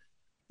that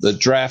the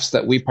drafts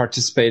that we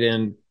participate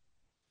in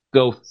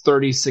go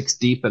 36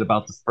 deep at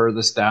about the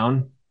furthest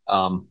down.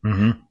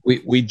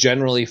 We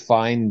generally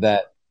find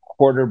that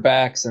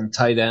quarterbacks and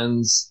tight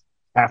ends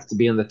have to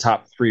be in the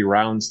top 3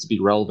 rounds to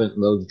be relevant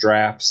in those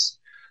drafts.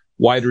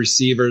 Wide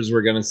receivers,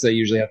 we're going to say,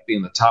 usually have to be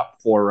in the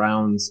top 4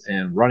 rounds,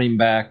 and running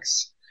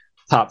backs,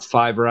 top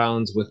 5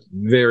 rounds with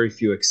very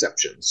few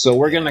exceptions. So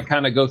we're going to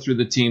kind of go through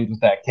the teams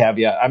with that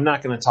caveat. I'm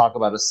not going to talk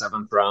about a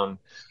 7th round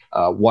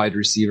wide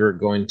receiver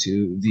going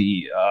to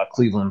the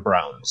Cleveland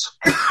Browns.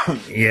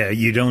 Yeah,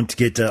 you don't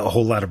get a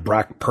whole lot of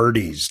Brock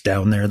Purdy's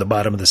down there at the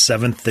bottom of the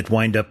 7th that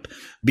wind up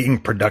being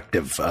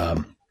productive.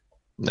 No.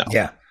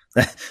 Yeah,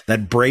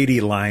 that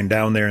Brady line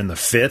down there in the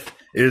 5th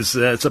is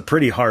it's a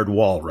pretty hard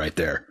wall right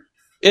there.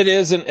 It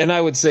is, and I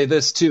would say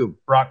this too: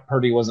 Brock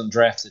Purdy wasn't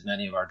drafted in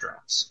any of our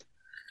drafts.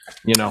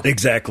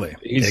 Exactly.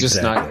 He's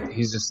just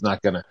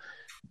not gonna.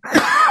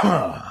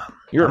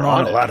 You're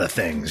on a lot of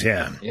things,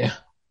 yeah. Yeah.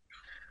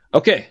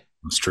 Okay,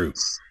 that's true.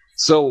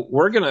 So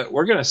we're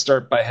gonna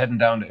start by heading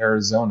down to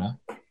Arizona.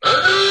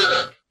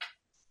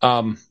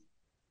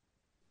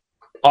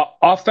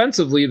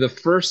 Offensively, the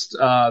first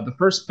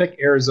pick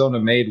Arizona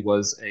made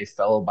was a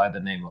fellow by the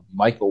name of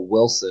Michael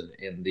Wilson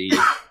in the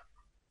end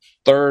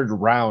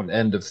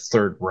of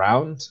third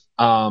round.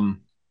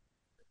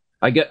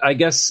 I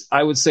guess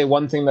I would say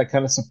one thing that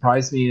kind of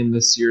surprised me in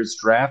this year's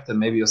draft, and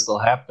maybe it'll still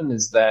happen,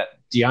 is that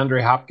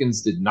DeAndre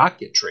Hopkins did not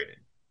get traded.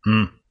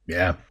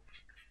 Yeah.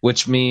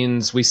 Which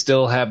means we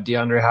still have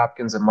DeAndre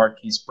Hopkins and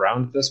Marquise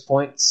Brown at this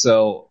point.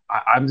 So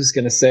I'm just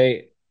going to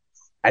say,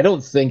 I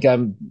don't think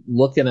I'm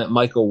looking at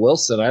Michael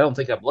Wilson. I don't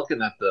think I'm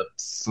looking at the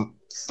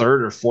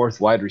third or fourth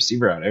wide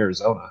receiver out of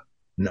Arizona.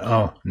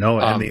 No.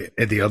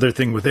 And the other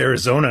thing with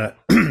Arizona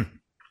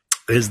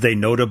is they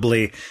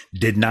notably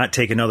did not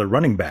take another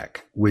running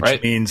back,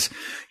 which means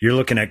you're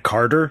looking at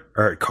Connor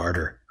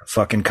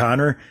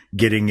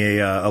getting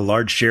a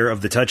large share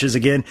of the touches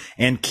again,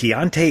 and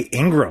Keontae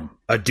Ingram,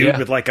 a dude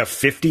with like a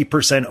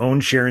 50%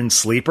 own share in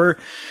Sleeper,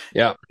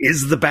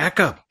 is the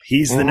backup.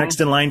 He's the next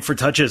in line for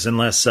touches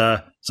unless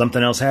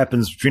something else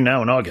happens between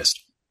now and August.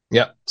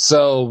 Yep.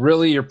 So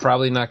really, you're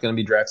probably not going to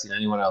be drafting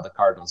anyone out of the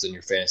Cardinals in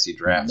your fantasy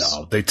drafts.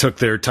 No, they took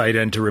their tight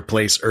end to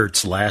replace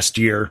Ertz last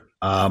year.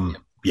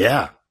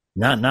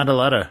 Not a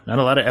lot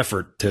of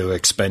effort to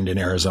expend in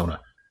Arizona.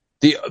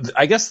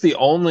 I guess the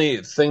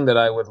only thing that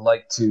I would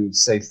like to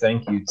say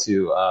thank you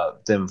to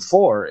them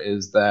for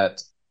is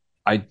that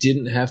I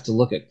didn't have to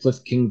look at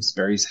Cliff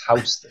Kingsbury's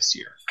house this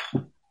year.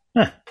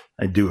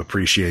 I do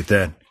appreciate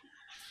that.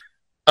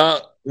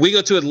 We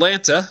go to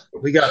Atlanta.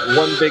 We got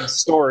one big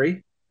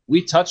story.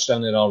 We touched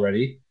on it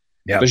already.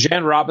 Yep.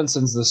 Bijan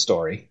Robinson's the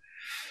story.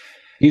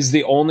 He's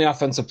the only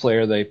offensive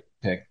player they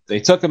picked. They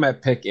took him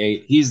at pick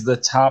 8. He's the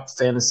top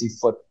fantasy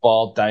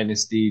football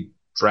dynasty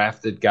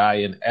drafted guy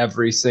in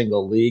every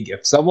single league.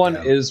 If someone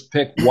is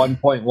pick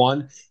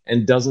 1.1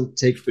 and doesn't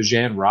take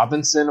Bijan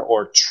Robinson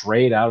or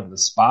trade out of the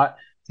spot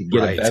to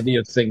get a bevy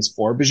of things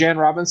for Bijan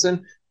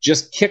Robinson,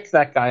 just kick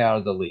that guy out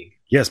of the league.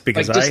 Yes,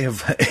 because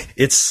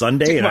it's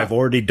Sunday and I've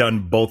already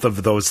done both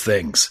of those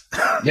things.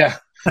 Yeah.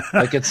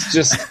 It's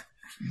just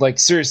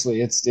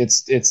seriously,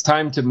 it's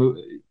time to move.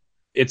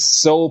 It's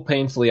so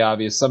painfully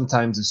obvious.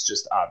 Sometimes it's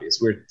just obvious.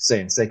 We're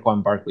saying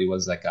Saquon Barkley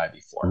was that guy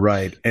before.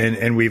 Right.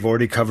 And we've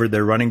already covered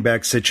their running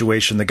back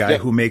situation. The guy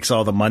who makes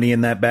all the money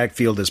in that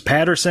backfield is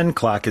Patterson.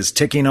 Clock is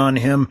ticking on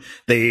him.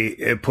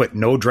 They put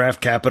no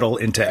draft capital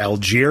into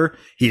Algier.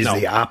 He's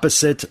the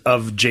opposite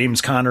of James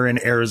Conner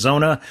in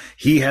Arizona.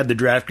 He had the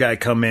draft guy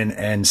come in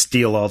and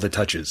steal all the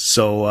touches.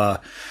 So,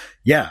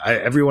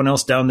 everyone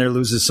else down there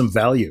loses some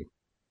value.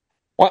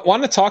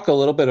 Want to talk a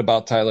little bit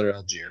about Tyler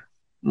Algier?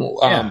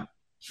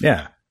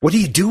 Yeah. What do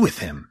you do with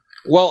him?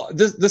 Well,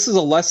 this is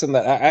a lesson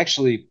that I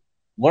actually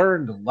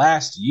learned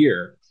last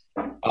year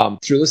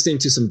through listening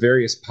to some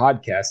various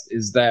podcasts.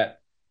 Is that,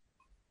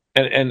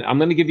 and I'm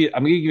going to give you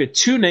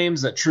 2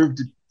 names that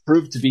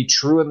proved to be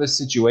true in this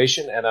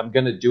situation, and I'm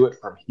going to do it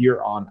from here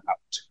on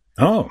out.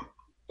 Oh,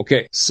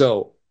 okay.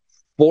 So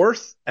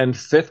 4th and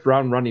 5th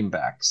round running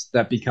backs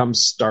that become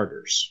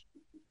starters,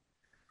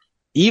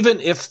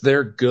 even if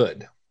they're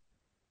good,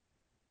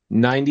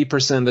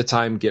 90% of the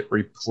time get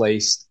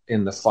replaced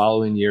in the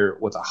following year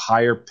with a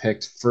higher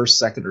picked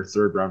 1st, 2nd, or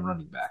 3rd round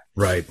running back.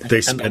 Right.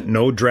 They spent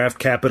no draft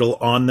capital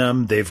on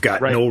them. They've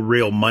got no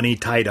real money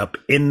tied up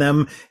in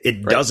them.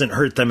 It doesn't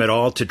hurt them at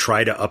all to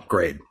try to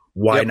upgrade.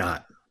 Why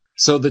not?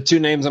 So the 2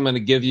 names I'm going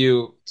to give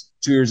you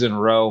 2 years in a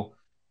row,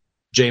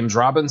 James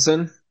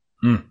Robinson,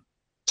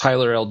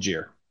 Tyler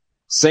Algier.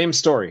 Same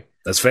story.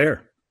 That's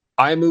fair.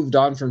 I moved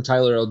on from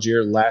Tyler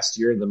Algier last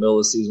year in the middle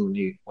of the season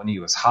when he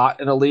was hot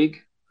in a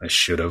league. I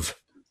should have.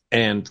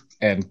 And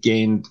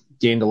gained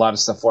a lot of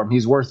stuff for him.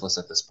 He's worthless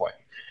at this point.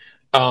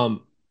 And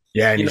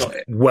he's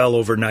well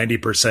over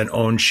 90%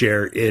 own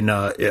share in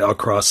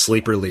across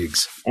sleeper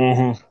leagues.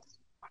 Mm-hmm.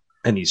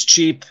 And he's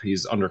cheap.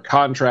 He's under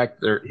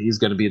contract. He's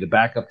going to be the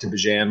backup to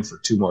Bijan for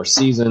 2 more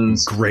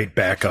seasons. Great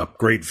backup.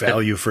 Great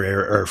value for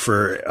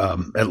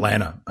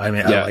Atlanta. I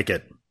mean, I like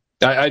it.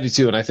 I do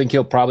too. And I think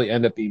he'll probably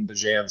end up being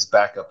Bijan's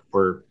backup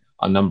for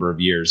a number of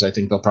years. I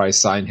think they'll probably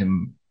sign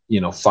him,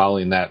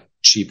 following that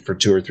cheap for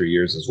 2 or 3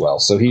 years as well.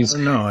 So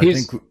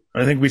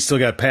I think we still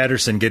got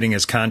Patterson getting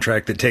his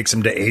contract that takes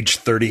him to age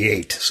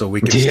 38. So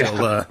we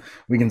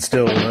can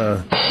still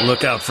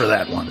look out for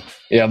that one.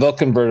 Yeah, they'll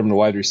convert him to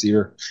wide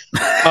receiver.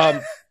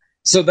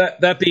 So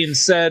that being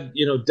said,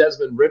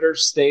 Desmond Ridder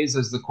stays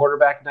as the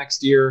quarterback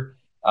next year.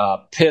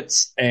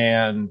 Pitts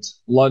and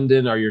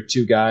London are your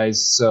 2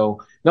 guys. So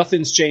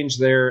nothing's changed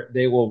there.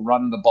 They will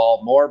run the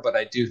ball more, but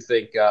I do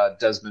think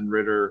Desmond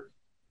Ridder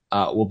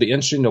will be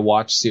interesting to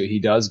watch, see what he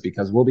does,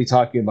 because we'll be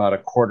talking about a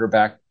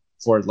quarterback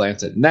for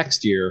Atlanta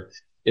next year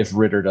if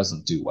Ridder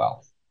doesn't do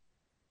well.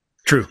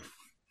 True.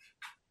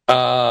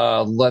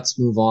 Let's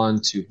move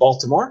on to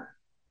Baltimore.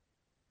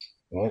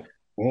 Well,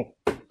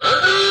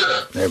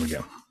 there we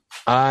go.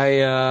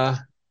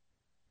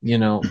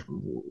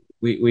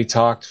 We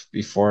talked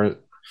before.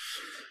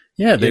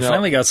 Yeah, they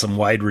finally got some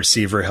wide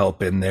receiver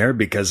help in there,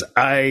 because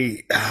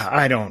I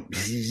don't.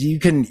 You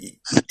can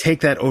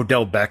take that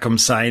Odell Beckham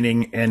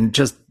signing and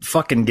just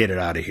fucking get it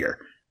out of here.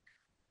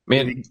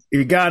 Man,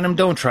 you got him.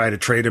 Don't try to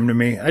trade him to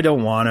me. I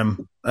don't want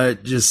him.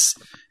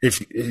 Just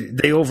if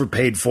they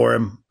overpaid for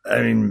him,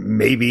 I mean,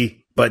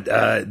 maybe, but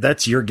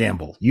that's your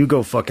gamble. You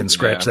go fucking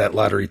scratch that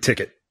lottery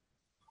ticket.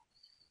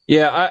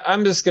 Yeah,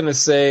 I'm just gonna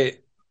say,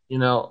 you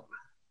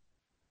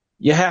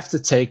have to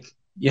take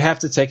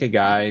a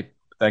guy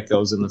that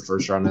goes in the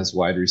first round as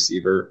wide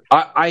receiver.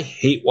 I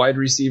hate wide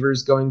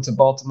receivers going to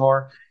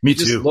Baltimore. Me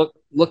too. Just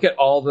look at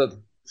all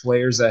the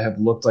players that have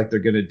looked like they're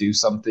going to do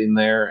something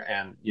there,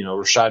 and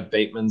Rashad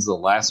Bateman's the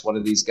last one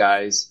of these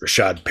guys.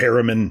 Rashad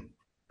Perriman.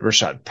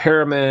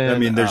 I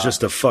mean, there's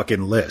just a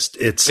fucking list.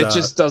 It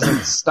just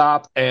doesn't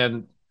stop.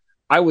 And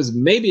I was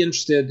maybe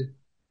interested,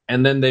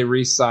 and then they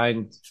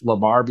re-signed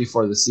Lamar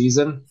before the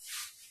season,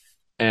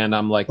 and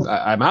I'm like,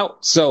 I'm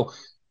out. So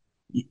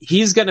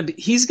he's gonna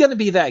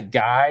be that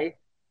guy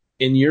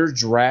in your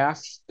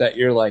draft that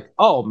you're like,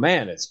 oh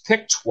man, it's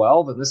pick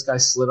 12 and this guy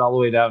slid all the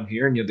way down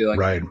here, and you'll be like,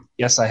 right,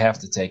 yes, I have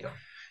to take him.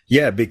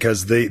 Yeah,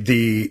 because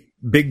the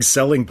big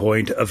selling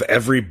point of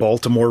every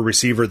Baltimore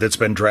receiver that's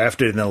been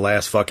drafted in the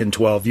last fucking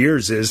 12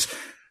 years is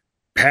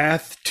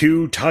path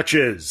to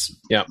touches.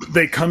 Yeah,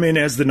 they come in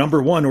as the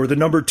number 1 or the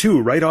number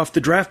 2 right off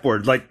the draft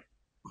board. Like,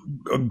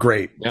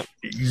 great. Yep.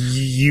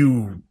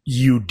 You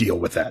deal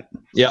with that.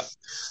 Yeah.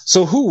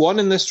 So who won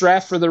in this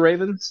draft for the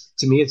Ravens?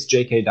 To me, it's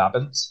J.K.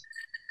 Dobbins.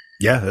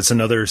 Yeah, that's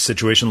another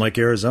situation like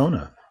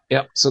Arizona.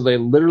 Yep. So they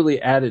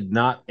literally added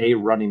not a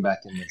running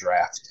back in the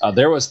draft.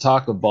 There was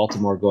talk of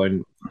Baltimore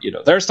going,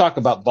 there's talk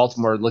about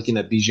Baltimore looking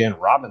at Bijan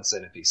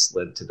Robinson if he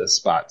slid to this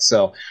spot.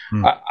 So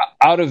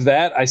out of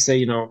that, I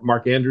say,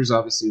 Mark Andrews,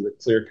 obviously the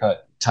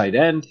clear-cut tight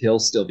end. He'll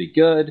still be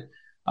good.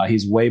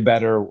 He's way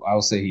better.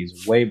 I'll say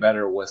he's way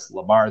better with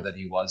Lamar than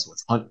he was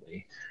with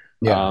Huntley.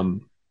 Yeah.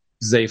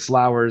 Zay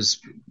Flowers,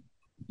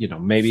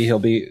 maybe he'll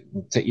be.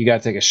 You got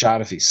to take a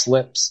shot if he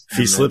slips. If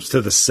he slips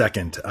to the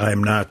second,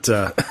 I'm not.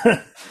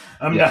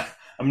 I'm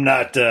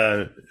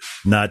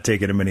not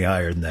taking him any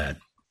higher than that.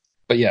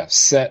 But yeah,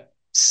 set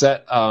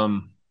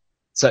Dobbins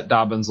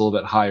a little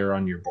bit higher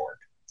on your board.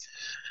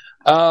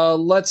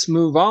 Let's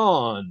move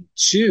on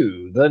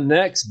to the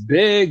next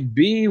big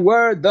B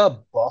word, the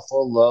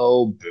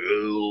Buffalo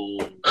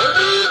Bills.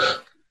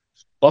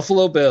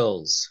 Buffalo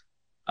Bills.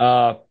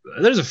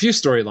 There's a few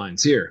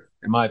storylines here,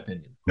 in my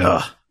opinion.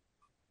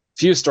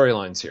 Few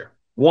storylines here.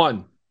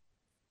 One,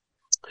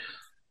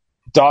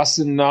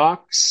 Dawson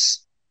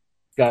Knox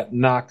got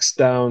knocks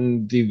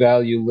down the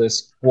value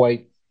list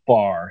quite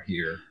far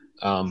here.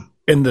 And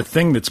the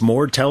thing that's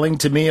more telling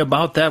to me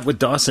about that with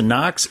Dawson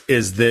Knox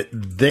is that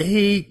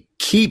they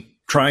keep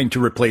trying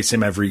to replace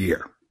him every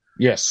year.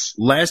 Yes.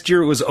 Last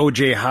year it was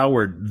O.J.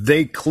 Howard.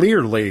 They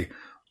clearly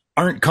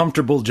aren't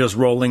comfortable just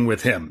rolling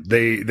with him.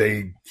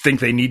 They think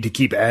they need to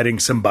keep adding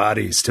some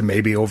bodies to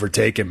maybe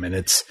overtake him. And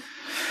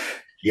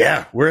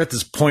we're at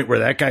this point where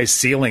that guy's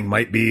ceiling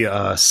might be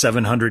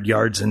 700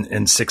 yards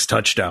and 6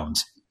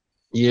 touchdowns.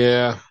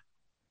 Yeah.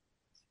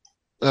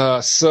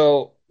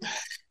 So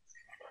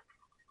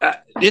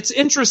it's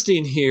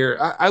interesting here.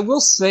 I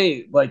will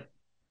say,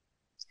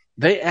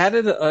 they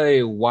added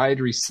a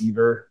wide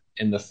receiver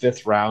in the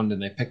 5th round,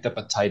 and they picked up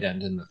a tight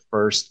end in the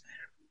 1st.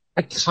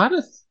 I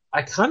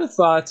kind of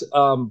thought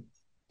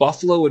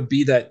Buffalo would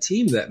be that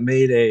team that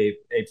made a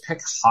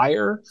pick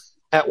higher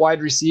at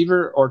wide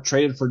receiver or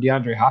traded for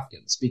DeAndre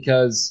Hopkins,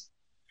 because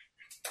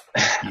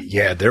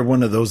yeah, they're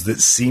one of those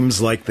that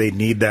seems like they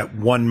need that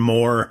one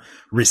more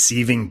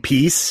receiving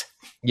piece.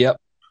 Yep.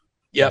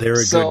 They're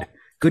a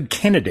good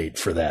candidate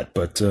for that,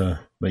 but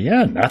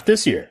yeah, not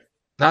this year.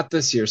 Not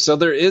this year. So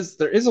there is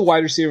a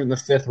wide receiver in the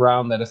 5th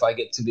round that if I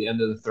get to the end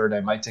of the 3rd,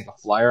 I might take a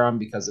flyer on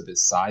because of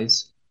his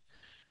size.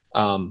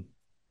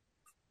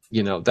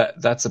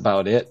 That's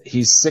about it.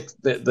 He's 6.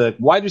 The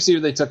wide receiver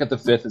they took at the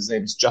 5th, his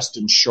name is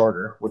Justin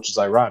Shorter, which is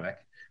ironic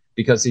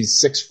because he's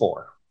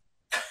 6'4".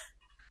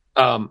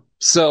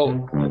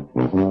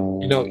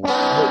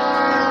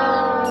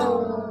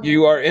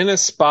 You are in a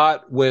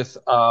spot with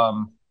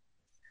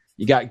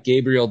you got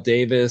Gabriel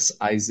Davis,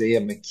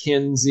 Isaiah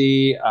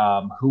McKenzie,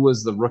 who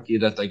was the rookie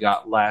that they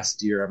got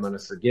last year. I'm going to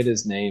forget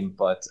his name,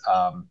 but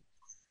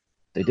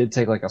they did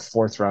take like a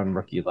 4th round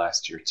rookie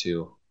last year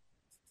too.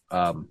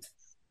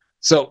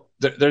 So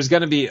there's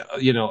going to be,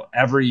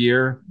 every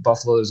year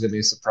Buffalo there's going to be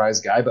a surprise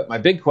guy. But my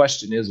big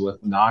question is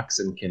with Knox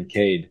and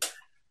Kincaid,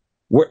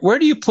 where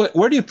do you put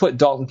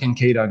Dalton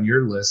Kincaid on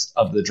your list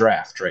of the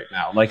draft right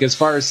now? Like as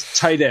far as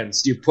tight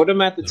ends, do you put him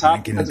at the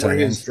top because of where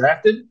he was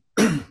drafted?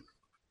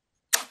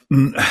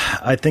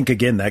 I think,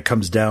 again, that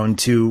comes down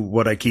to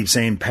what I keep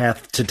saying,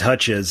 path to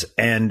touches.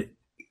 And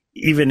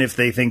even if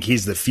they think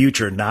he's the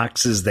future,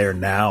 Knox is there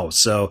now.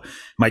 So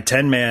my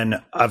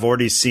 10-man, I've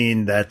already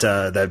seen that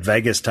that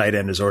Vegas tight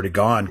end is already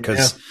gone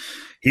because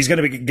he's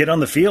going to get on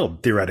the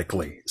field,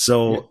 theoretically.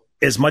 So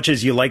as much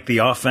as you like the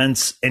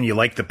offense and you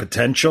like the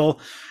potential,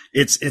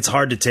 it's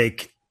hard to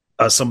take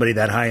somebody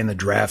that high in the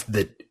draft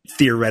that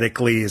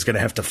theoretically is going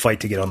to have to fight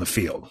to get on the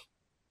field.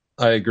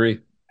 I agree.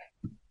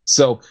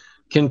 So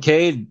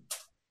Kincaid,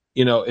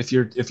 if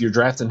you're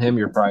drafting him,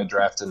 you're probably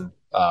drafting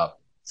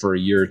for a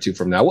year or two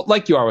from now,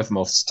 like you are with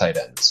most tight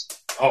ends.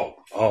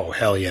 Oh,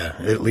 hell yeah!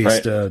 At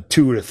least 2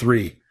 to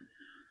 3.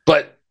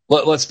 But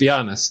let's be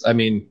honest. I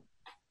mean,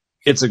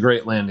 it's a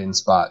great landing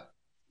spot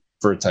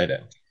for a tight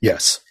end.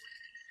 Yes.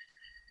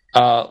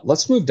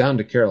 Let's move down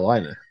to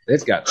Carolina.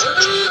 They've got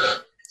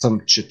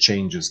some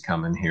changes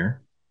coming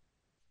here.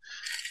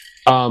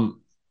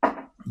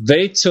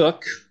 They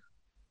took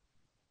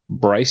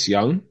Bryce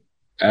Young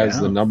as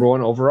the number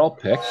 1 overall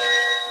pick.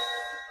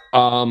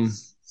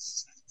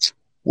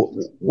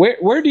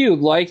 Where do you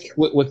like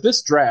with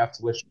this draft?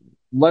 Which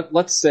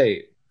let's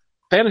say,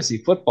 fantasy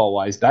football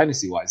wise,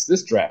 dynasty wise,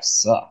 this draft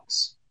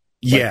sucks.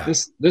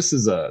 This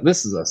is a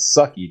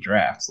sucky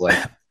draft.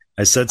 Like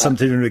I said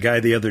something to the guy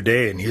the other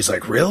day, and he's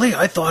like, "Really?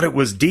 I thought it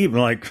was deep." I'm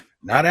like,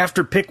 "Not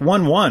after pick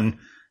 1-1.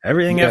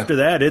 Everything after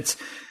that, it's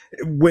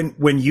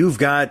when you've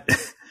got."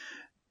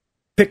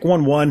 Pick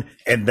 1-1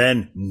 and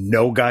then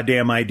no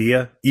goddamn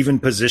idea, even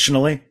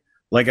positionally.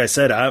 Like I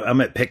said, I'm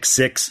at pick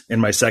 6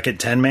 in my second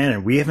 10-man,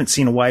 and we haven't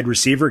seen a wide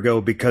receiver go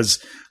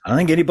because I don't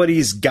think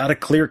anybody's got a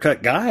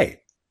clear-cut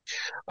guy.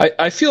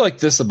 I feel like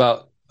this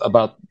about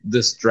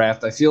this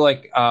draft. I feel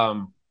like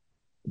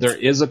there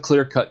is a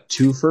clear-cut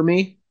 2 for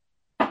me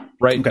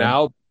right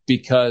now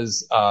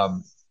because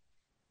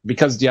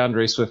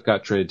DeAndre Swift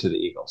got traded to the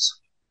Eagles.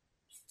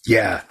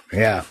 Yeah,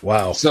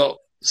 wow.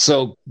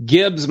 So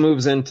Gibbs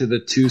moves into the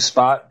 2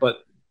 spot, but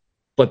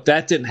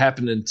that didn't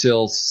happen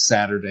until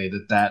Saturday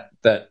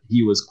that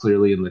he was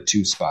clearly in the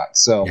 2 spot.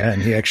 So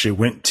and he actually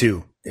went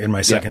 2 in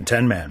my second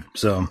 10-man.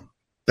 So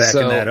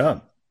backing that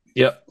up.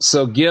 Yep.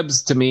 So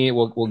Gibbs, to me,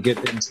 we'll get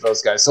into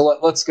those guys. So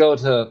let's go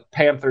to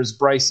Panthers.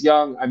 Bryce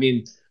Young. I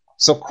mean,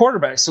 so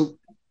quarterback. So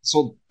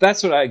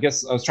that's what I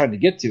guess I was trying to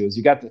get to is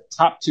you got the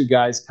top 2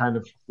 guys kind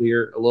of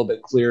clear, a little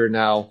bit clearer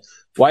now.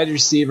 Wide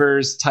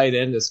receivers, tight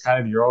end is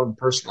kind of your own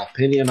personal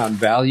opinion on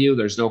value.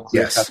 There's no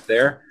clear cut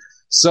there.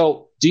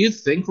 So do you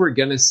think we're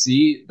going to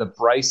see the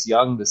Bryce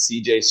Young, the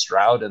CJ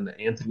Stroud, and the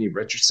Anthony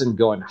Richardson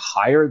going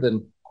higher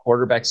than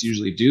quarterbacks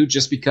usually do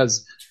just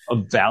because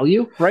of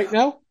value right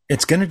now?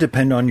 It's going to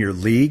depend on your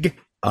league.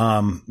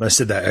 I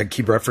said that I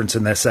keep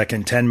referencing that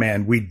second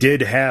 10-man. We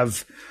did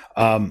have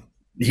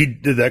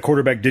that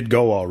quarterback did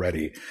go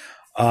already.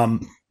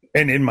 And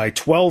in my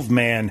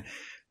 12-man,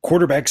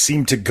 quarterbacks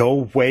seem to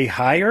go way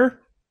higher.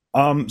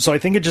 So I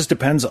think it just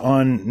depends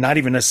on not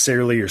even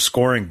necessarily your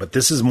scoring, but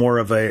this is more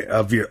of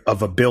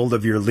a build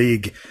of your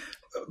league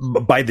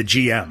by the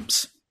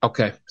GMs.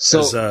 Okay.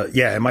 So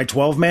in my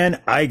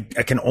 12-man, I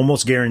can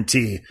almost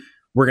guarantee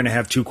we're going to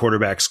have 2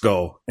 quarterbacks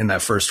go in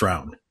that first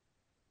round.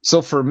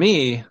 So for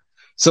me,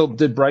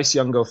 did Bryce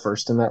Young go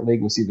first in that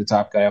league? Was he the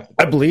top guy off the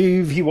board? I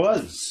believe he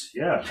was.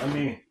 Yeah.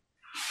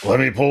 Let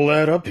me pull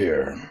that up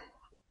here.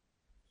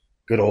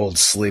 Good old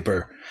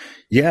sleeper.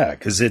 Yeah,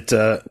 because it.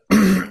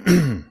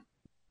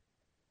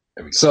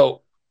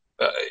 So,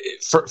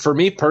 for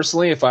me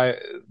personally, if I'm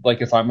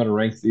going to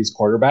rank these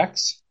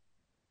quarterbacks,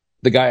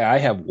 the guy I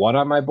have 1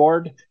 on my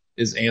board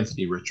is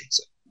Anthony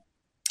Richardson.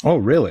 Oh,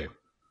 really?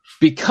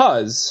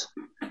 Because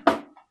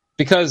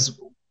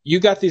you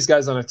got these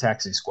guys on a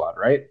taxi squad,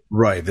 right?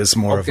 Right. This is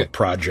more of a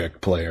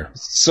project player.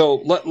 So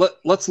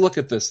let's look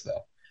at this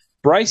though.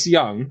 Bryce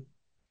Young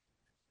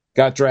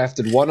got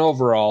drafted 1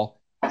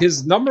 overall.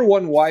 His number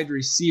 1 wide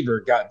receiver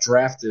got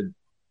drafted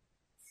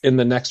in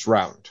the next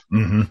round.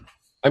 Mm-hmm.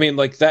 I mean,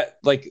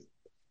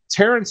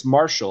 Terrence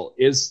Marshall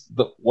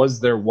was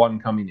their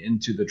 1 coming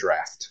into the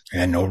draft,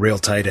 and no real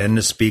tight end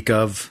to speak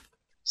of.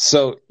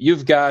 So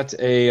you've got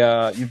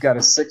a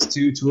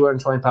 6'2",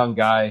 220-pound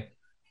guy,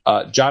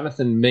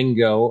 Jonathan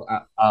Mingo.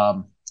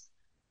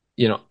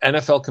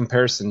 NFL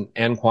comparison,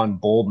 Anquan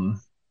Bolden,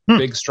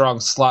 big, strong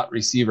slot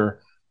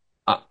receiver.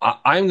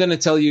 I'm going to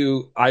tell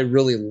you, I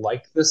really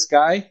like this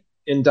guy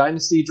in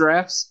dynasty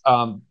drafts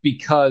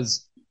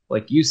because,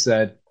 like you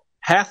said,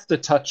 half the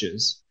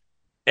touches.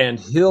 And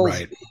he'll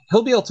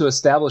be able to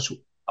establish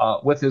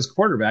with his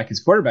quarterback. His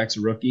quarterback's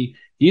a rookie.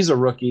 He's a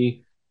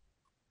rookie.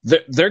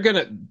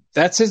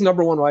 That's his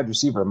number 1 wide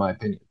receiver, in my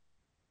opinion.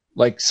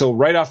 So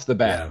right off the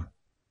bat,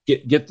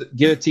 get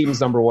a team's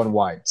number 1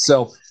 wide.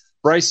 So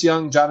Bryce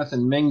Young,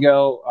 Jonathan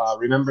Mingo.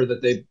 Remember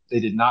that they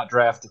did not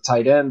draft a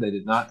tight end. They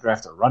did not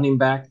draft a running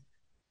back.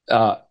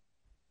 Am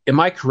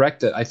I correct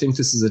that I think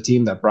this is a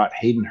team that brought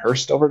Hayden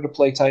Hurst over to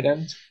play tight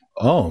end?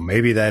 Oh,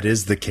 maybe that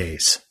is the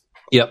case.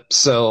 Yep.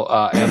 So,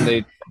 and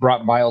they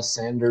brought Miles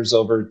Sanders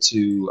over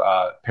to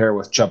pair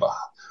with Chuba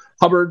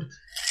Hubbard.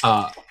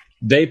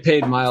 They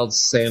paid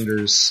Miles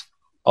Sanders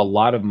a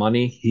lot of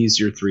money. He's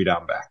your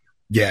 3-down back.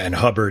 Yeah, and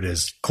Hubbard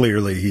is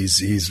clearly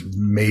he's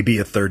maybe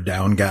a third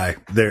down guy.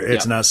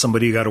 It's not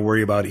somebody you got to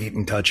worry about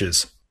eating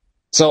touches.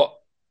 So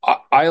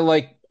I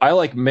like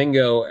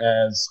Mingo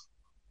as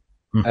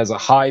a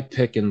high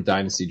pick in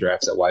dynasty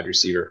drafts at wide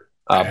receiver.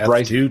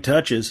 Bryce 2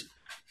 touches,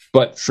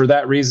 but for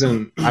that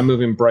reason, I'm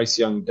moving Bryce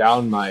Young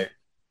down my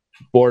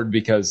board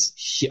because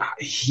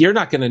you're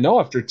not going to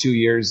know after 2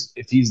 years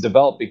if he's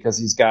developed because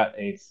he's got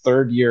a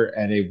third year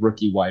and a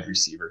rookie wide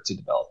receiver to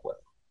develop with.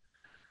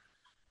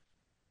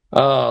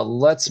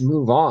 Let's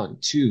move on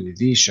to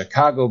the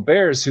Chicago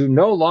Bears, who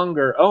no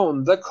longer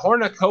own the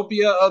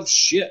cornucopia of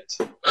shit.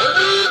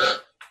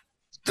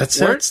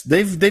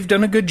 They've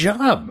done a good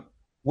job.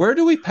 Where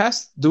do we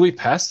pass? Do we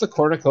pass the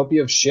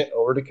cornucopia of shit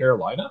over to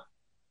Carolina?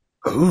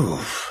 Ooh,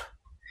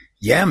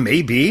 yeah,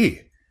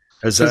 maybe.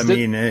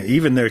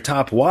 Even their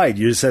top wide.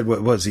 You said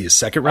what was he, a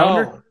second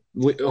rounder?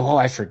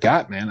 I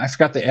forgot, man. I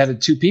forgot they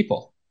added 2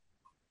 people.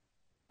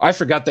 I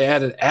forgot they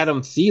added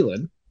Adam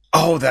Thielen.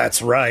 Oh,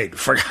 that's right.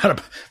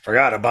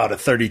 Forgot about a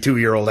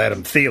 32-year-old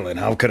Adam Thielen.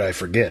 How could I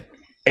forget?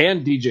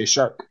 And DJ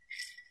Shark.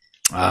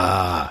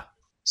 Ah.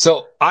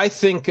 So I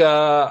think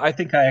I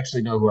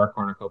actually know who our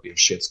cornucopia of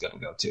shit's going to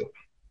go to.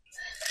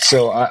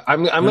 So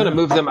I'm going to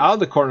move them out of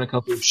the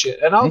cornucopia of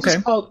shit, and I'll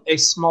just call it a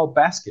small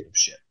basket of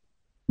shit.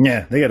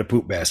 Yeah, they got a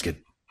poop basket.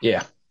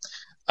 Yeah.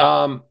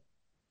 We'll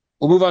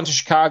move on to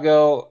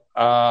Chicago.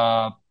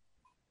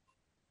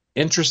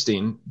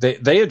 Interesting.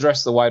 They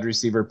addressed the wide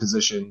receiver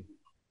position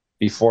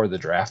before the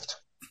draft.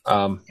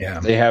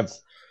 They have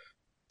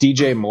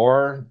DJ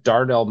Moore,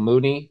 Darnell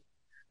Mooney,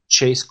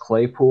 Chase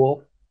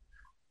Claypool.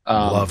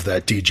 Love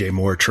that DJ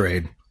Moore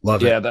trade.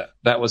 Love it. Yeah,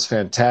 that was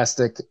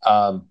fantastic.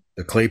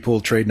 The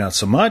Claypool trade, not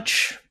so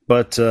much,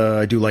 but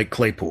I do like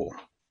Claypool.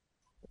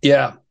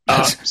 Yeah.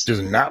 This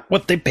is not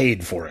what they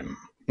paid for him.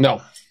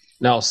 No.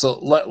 So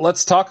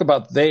let's talk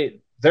about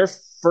their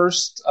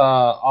first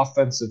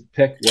offensive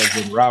pick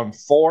was in round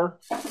 4.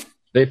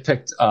 They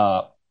picked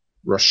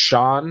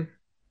Rashawn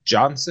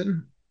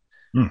Johnson,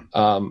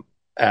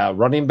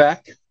 running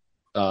back.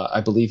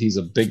 I believe he's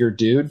a bigger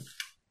dude.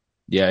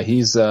 Yeah,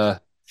 he's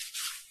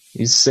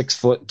 6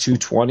 foot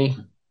 220.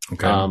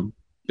 Okay.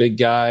 Big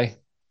guy.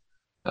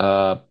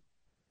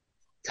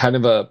 Kind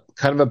of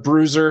a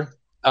bruiser.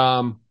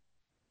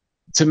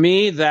 To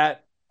me,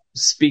 that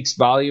speaks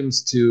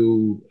volumes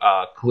to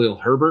Khalil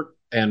Herbert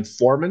and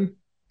Foreman.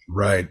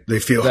 Right. They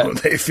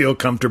feel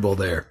comfortable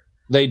there.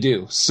 They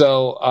do.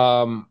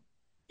 So,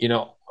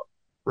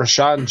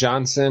 Rashawn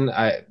Johnson,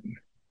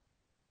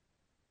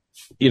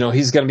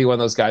 he's going to be one of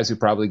those guys who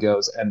probably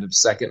goes end of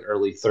second,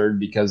 early third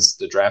because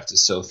the draft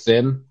is so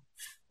thin.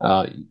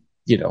 And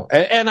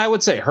I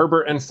would say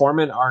Herbert and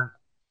Foreman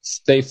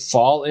they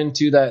fall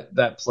into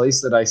that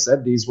place that I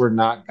said. These were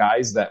not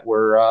guys that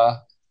were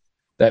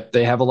that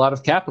they have a lot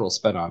of capital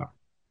spent on them.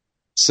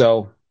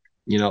 So,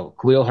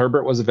 Khalil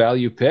Herbert was a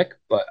value pick,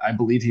 but I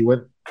believe he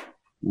went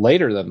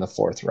later than the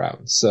 4th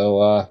round.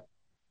 So,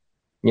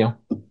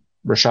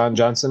 Rashawn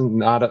Johnson,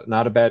 not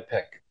a bad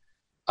pick.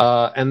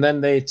 And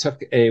then they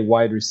took a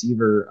wide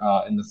receiver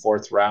in the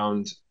 4th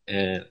round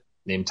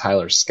named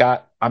Tyler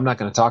Scott. I'm not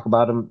going to talk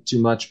about him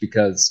too much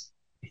because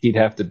he'd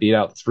have to beat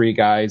out 3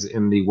 guys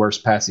in the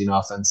worst passing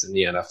offense in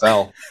the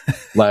NFL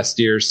last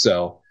year.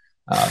 So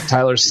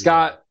Tyler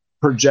Scott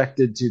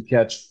projected to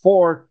catch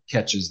 4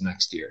 catches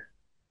next year.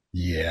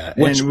 Yeah,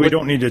 and we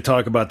don't need to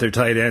talk about their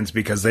tight ends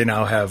because they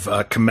now have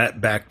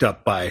Kmet backed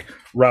up by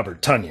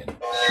Robert Tonyan.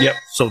 Yep.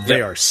 So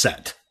they are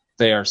set.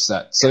 They are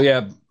set. So,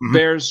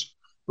 Bears,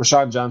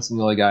 Rashawn Johnson,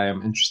 the only guy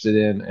I'm interested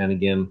in. And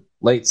again,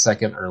 late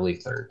second, early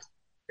third.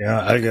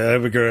 Yeah, I got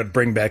to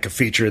bring back a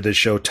feature of this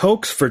show.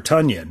 Tokes for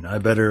Tonyan. I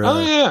better.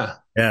 I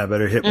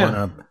better hit one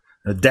up.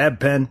 A dab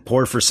pen,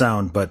 poor for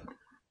sound, but.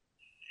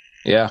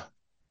 Yeah.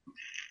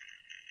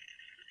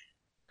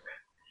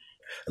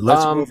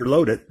 Let's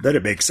overload it. Let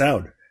it make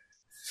sound.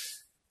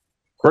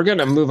 We're going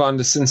to move on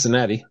to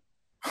Cincinnati.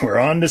 We're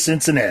on to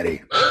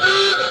Cincinnati.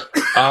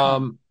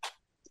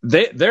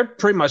 They're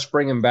pretty much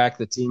bringing back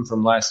the team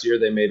from last year.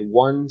 They made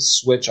one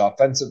switch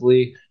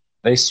offensively.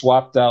 They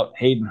swapped out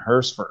Hayden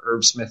Hurst for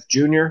Irv Smith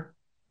Jr.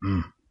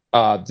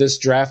 This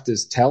draft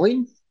is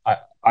telling.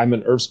 I'm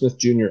an Irv Smith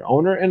Jr.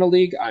 owner in a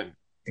league. I'm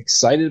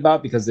excited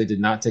about because they did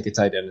not take a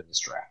tight end in this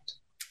draft.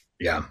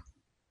 Yeah.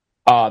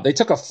 They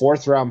took a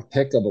 4th round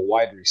pick of a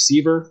wide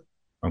receiver.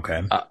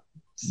 Okay.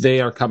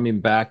 They are coming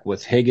back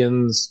with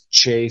Higgins,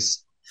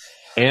 Chase,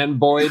 and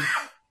Boyd.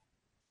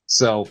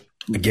 So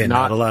again,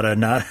 not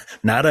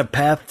a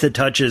path to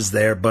touches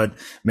there, but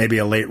maybe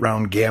a late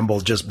round gamble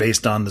just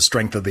based on the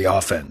strength of the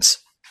offense.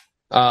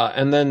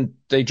 And then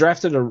they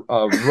drafted a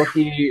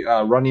rookie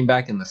running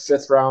back in the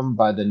 5th round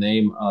by the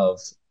name of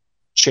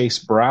Chase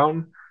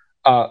Brown.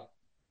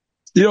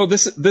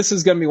 This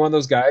is going to be one of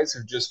those guys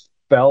who just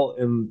fell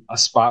in a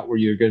spot where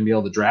you're going to be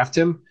able to draft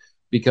him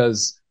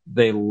because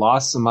they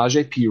lost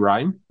Samaje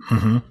Perine.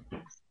 Mm-hmm.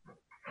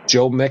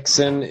 Joe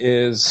Mixon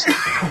is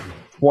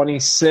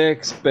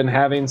 26, been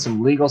having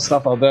some legal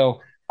stuff,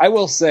 although I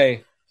will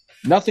say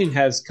nothing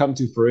has come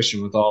to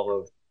fruition with all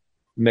of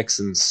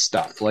Mixon's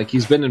stuff. Like,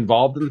 he's been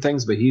involved in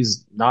things, but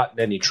he's not in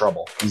any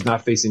trouble. He's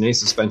not facing any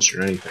suspension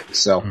or anything.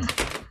 So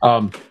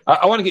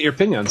I want to get your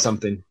opinion on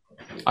something.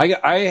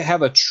 I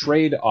have a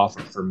trade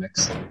offer for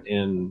Mixon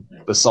in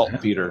the Salt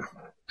and Peter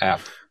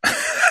app.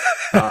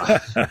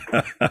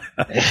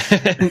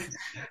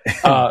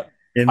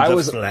 In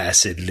the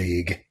Flaccid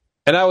League.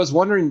 And I was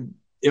wondering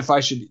if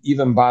I should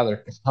even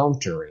bother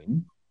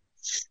countering.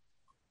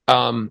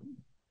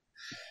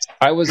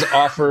 I was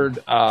offered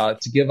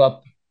to give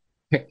up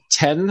pick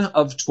 10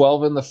 of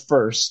 12 in the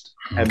first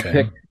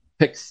and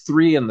pick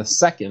 3 in the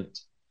second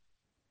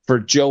for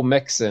Joe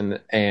Mixon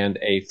and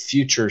a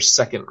future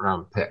second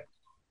round pick.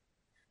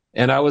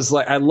 And I was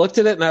like, I looked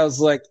at it and I was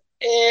like,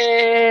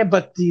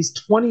 but he's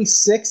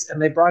 26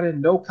 and they brought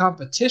in no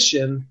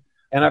competition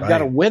and I've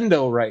got a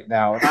window right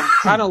now. And I'm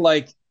kind of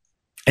like,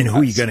 and who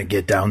are you going to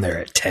get down there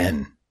at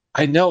 10?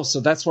 I know. So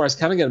that's where I was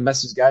kind of going to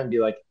message this guy and be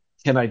like,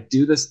 can I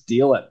do this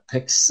deal at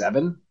pick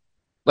 7?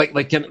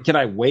 Like, can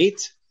I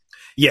wait?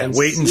 Yeah,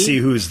 wait and see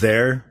who's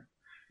there.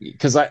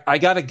 Because I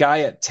got a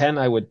guy at 10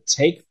 I would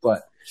take,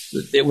 but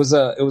it was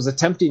a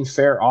tempting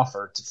fair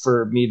offer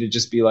for me to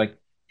just be like,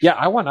 yeah,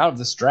 I want out of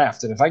this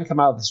draft. And if I can come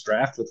out of this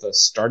draft with a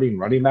starting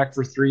running back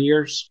for 3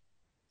 years,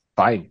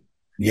 fine.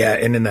 Yeah,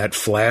 and in that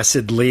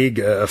Flaccid League,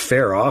 a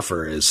fair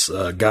offer is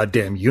a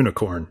goddamn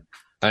unicorn.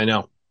 I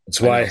know. That's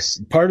why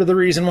part of the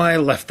reason why I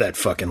left that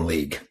fucking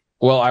league.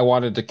 Well, I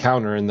wanted to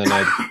counter, and then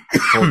I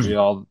told you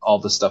all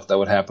the stuff that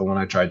would happen when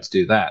I tried to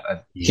do that.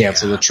 I'd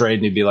cancel the trade,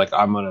 and he'd be like,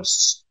 I'm going to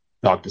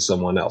talk to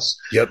someone else.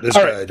 Yep, this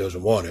guy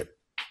doesn't want it.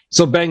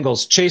 So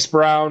Bengals, Chase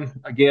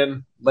Brown,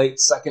 again, late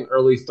second,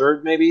 early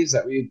third, maybe? Is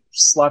that where you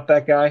slot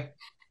that guy?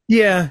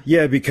 Yeah,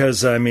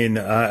 because, I mean,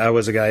 I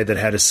was a guy that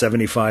had a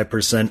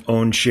 75%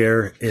 own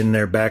share in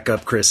their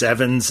backup, Chris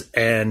Evans,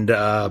 and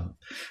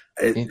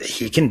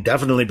he can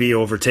definitely be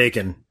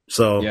overtaken.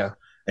 So, yeah.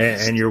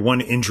 And you're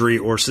one injury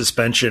or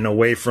suspension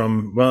away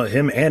from, well,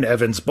 him and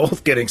Evans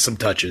both getting some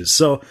touches.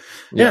 So,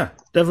 yeah,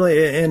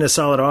 definitely in a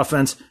solid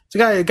offense. It's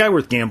a guy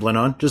worth gambling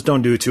on. Just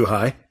don't do it too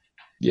high.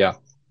 Yeah.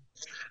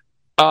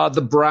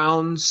 The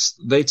Browns,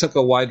 they took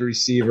a wide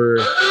receiver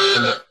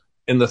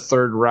in the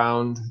third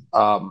round.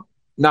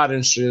 Not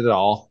interested at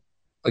all.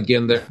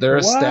 Again, they're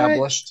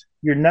established.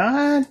 You're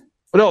not?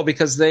 No,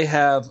 because they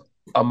have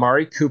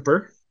Amari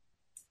Cooper.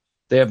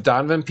 They have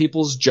Donovan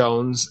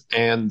Peoples-Jones,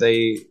 and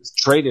they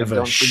traded.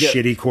 Don't forget,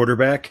 shitty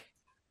quarterback.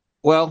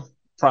 Well,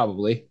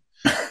 probably.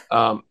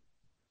 And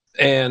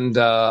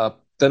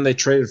then they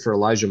traded for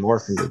Elijah Moore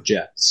from the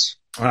Jets.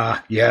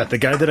 Yeah, the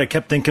guy that I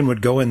kept thinking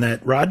would go in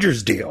that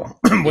Rodgers deal.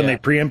 When they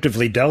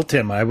preemptively dealt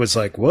him, I was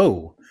like,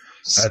 whoa.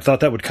 I thought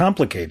that would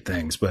complicate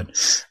things, but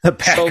the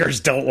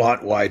Packers don't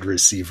want wide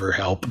receiver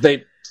help.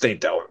 They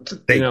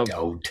don't. They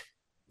don't.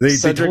 They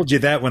told you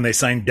that when they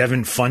signed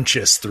Devin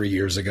Funchess 3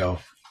 years ago.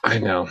 I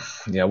know.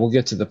 Yeah, we'll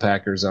get to the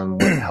Packers on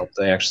what help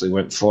they actually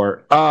went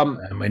for. I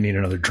might need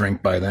another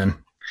drink by then.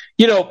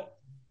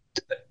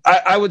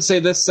 I would say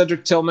this,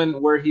 Cedric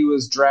Tillman, where he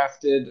was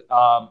drafted,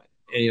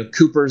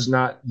 Cooper's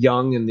not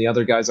young and the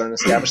other guys aren't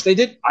established.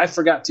 I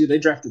forgot too, they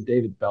drafted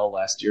David Bell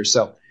last year.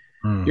 So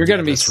you're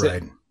going to be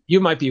right.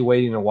 You might be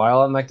waiting a while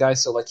on that guy.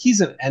 So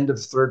he's an end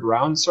of third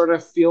round sort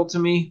of feel to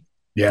me.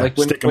 Yeah,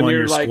 stick him on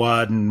your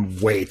squad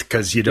and wait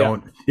because you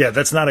don't. Yeah,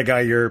 that's not a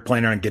guy you're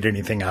planning on getting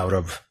anything out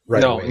of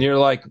right away. And you're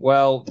like,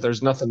 well,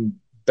 there's nothing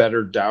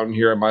better down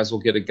here. I might as well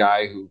get a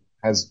guy who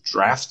has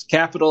draft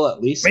capital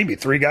at least. Maybe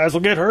 3 guys will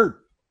get hurt.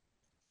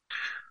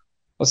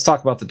 Let's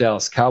talk about the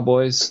Dallas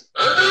Cowboys.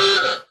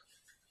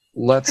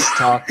 Let's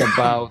talk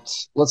about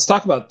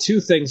 2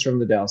 things from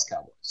the Dallas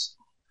Cowboys.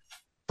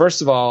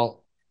 First of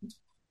all,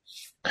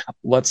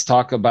 let's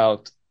talk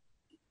about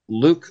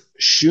Luke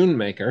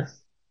Schoonmaker.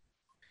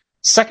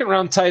 Second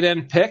round tight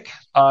end pick.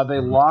 They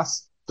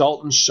lost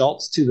Dalton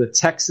Schultz to the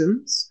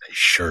Texans. They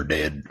sure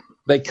did.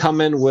 They come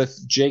in with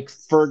Jake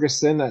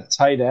Ferguson at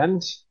tight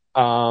end.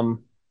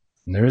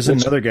 There's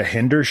another guy,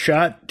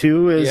 Hendershot,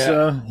 too.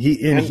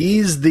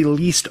 He's the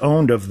least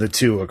owned of the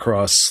 2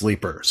 across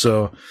Sleeper.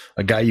 So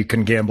a guy you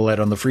can gamble at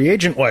on the free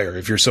agent wire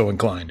if you're so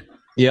inclined.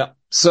 Yeah.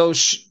 So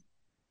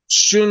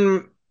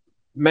Schoonmaker,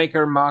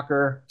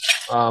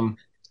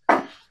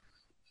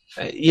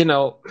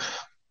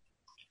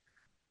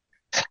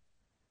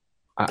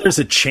 there's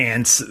a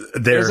chance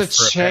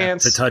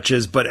to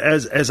touches, but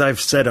as I've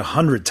said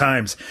 100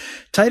 times,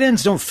 tight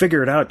ends don't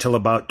figure it out till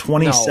about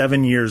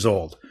 27 years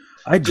old.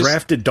 I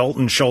drafted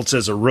Dalton Schultz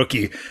as a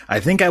rookie. I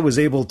think I was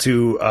able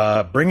to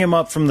bring him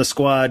up from the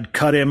squad,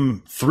 cut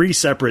him 3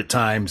 separate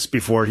times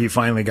before he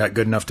finally got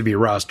good enough to be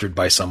rostered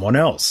by someone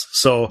else.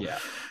 So,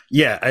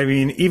 yeah, I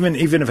mean, even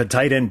if a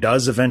tight end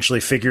does eventually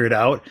figure it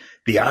out,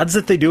 the odds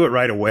that they do it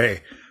right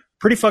away,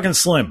 pretty fucking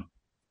slim.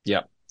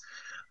 Yeah.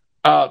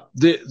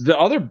 The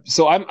other,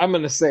 so I'm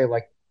going to say,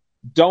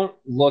 don't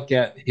look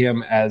at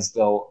him as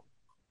though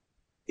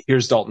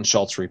here's Dalton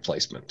Schultz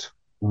replacement.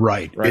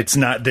 Right.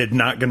 They're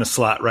not going to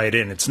slot right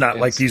in. It's not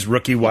like these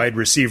rookie wide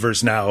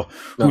receivers now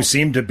who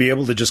seem to be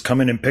able to just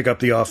come in and pick up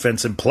the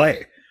offense and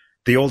play.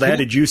 The old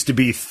adage used to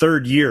be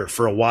third year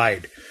for a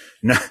wide.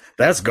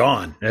 that's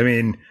gone. I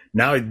mean,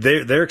 now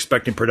they're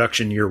expecting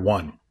production year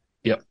one.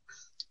 Yep.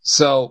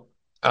 So,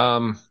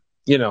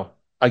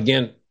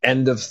 again,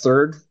 end of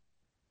third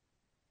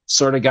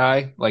sort of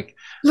guy, like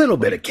a little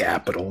bit of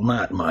capital,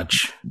 not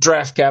much.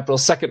 Draft capital,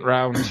 second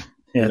round.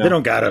 Yeah, they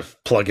don't got to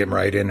plug him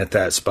right in at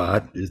that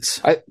spot.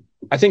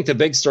 I think the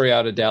big story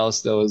out of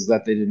Dallas, though, is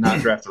that they did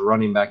not draft a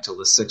running back till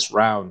the 6th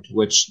round,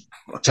 which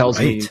tells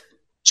me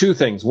two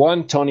things.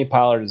 One, Tony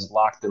Pollard is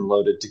locked and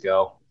loaded to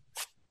go.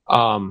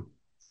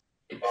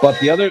 But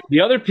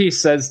the other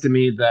piece says to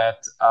me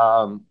that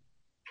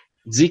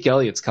Zeke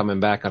Elliott's coming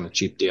back on a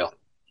cheap deal.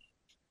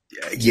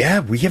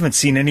 Yeah, we haven't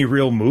seen any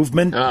real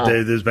movement.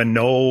 There's been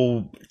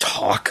no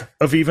talk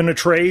of even a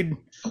trade.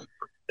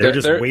 They're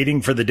just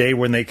waiting for the day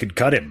when they could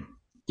cut him.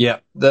 Yeah,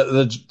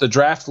 the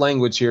draft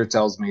language here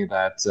tells me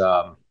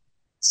that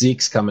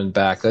Zeke's coming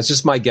back. That's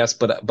just my guess,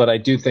 but I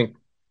do think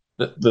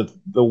the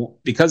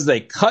because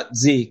they cut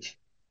Zeke,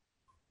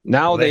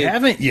 now they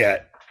haven't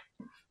yet.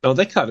 Oh,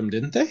 they cut him,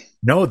 didn't they?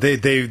 No,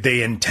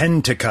 they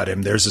intend to cut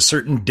him. There's a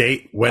certain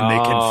date when they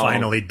can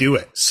finally do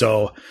it.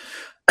 So,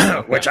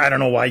 which I don't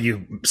know why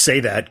you say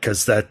that,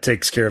 because that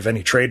takes care of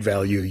any trade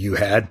value you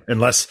had,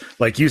 unless,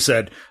 like you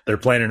said, they're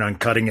planning on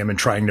cutting him and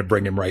trying to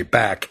bring him right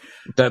back.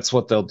 That's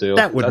what they'll do.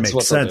 That would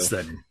make sense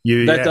then.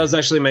 That does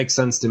actually make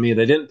sense to me.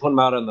 They didn't put him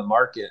out on the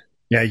market.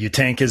 Yeah, you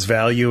tank his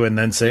value and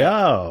then say,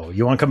 "Oh,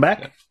 you want to come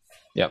back?"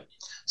 Yep.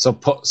 So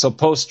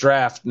post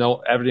draft,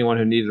 everyone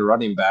who needed a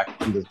running back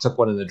either took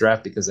one in the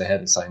draft because they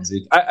hadn't signed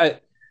Zeke.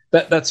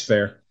 That's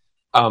fair.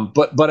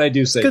 But I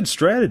do say good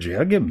strategy.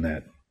 I'll give him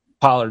that.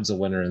 Pollard's a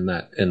winner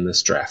in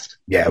this draft.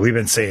 Yeah, we've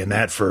been saying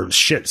that for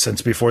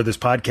since before this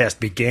podcast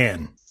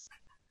began.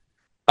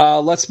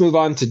 Let's move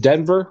on to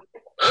Denver.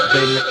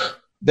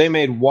 They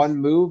made one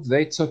move.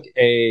 They took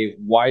a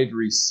wide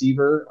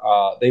receiver.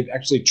 They've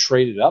actually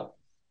traded up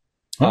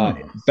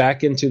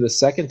back into the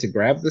second to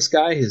grab this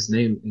guy. His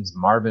name is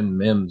Marvin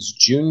Mims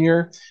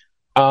Jr.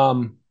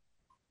 I'm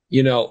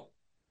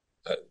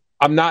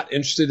not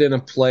interested in a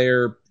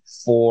player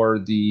for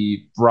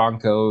the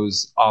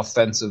Broncos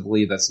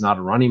offensively that's not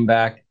a running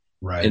back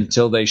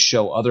until they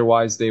show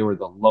otherwise. They were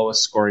the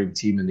lowest scoring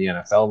team in the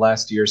NFL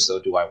last year. So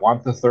do I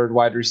want the third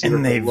wide receiver?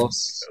 And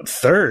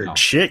third? No.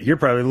 Shit, you're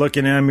probably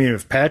looking at,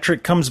 if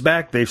Patrick comes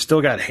back, they've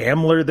still got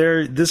Hamler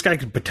there. This guy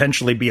could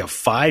potentially be a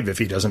 5 if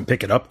he doesn't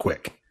pick it up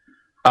quick.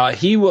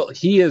 He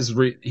is.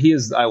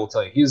 I will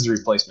tell you, he's the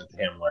replacement to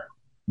Hamler.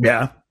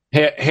 Yeah.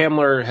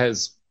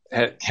 Hamler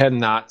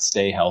cannot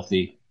stay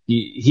healthy.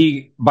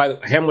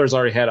 Hamler's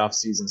already had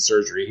off-season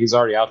surgery. He's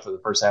already out for the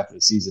first half of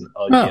the season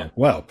again. Oh,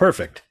 well,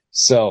 perfect.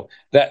 So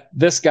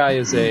this guy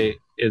is a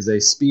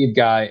speed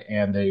guy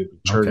and a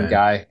return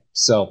guy.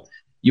 So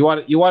you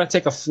want to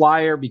take a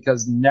flyer,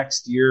 because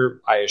next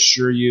year, I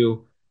assure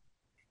you,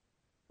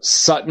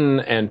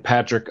 Sutton and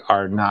Patrick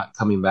are not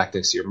coming back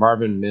next year.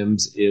 Marvin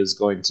Mims is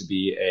going to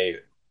be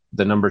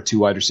the number 2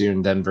 wide receiver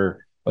in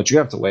Denver, but you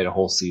have to wait a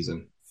whole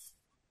season.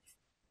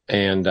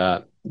 And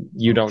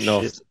you don't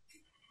know if...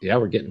 Yeah,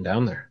 we're getting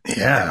down there.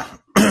 Yeah.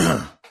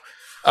 I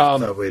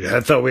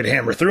thought we'd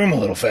hammer through them a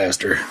little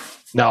faster.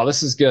 No,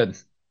 this is good.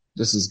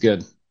 This is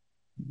good.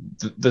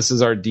 This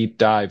is our deep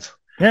dive.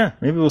 Yeah,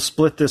 maybe we'll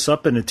split this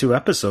up into 2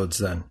 episodes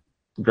then.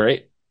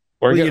 Great.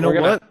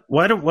 What?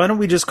 Why don't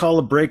we just call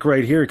a break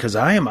right here? Because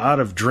I am out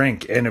of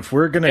drink, and if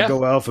we're going to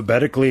go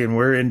alphabetically and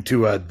we're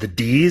into the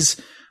D's,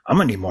 I'm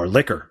going to need more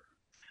liquor.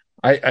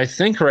 I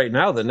think right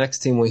now the next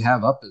team we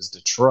have up is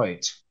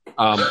Detroit,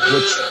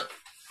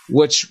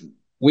 which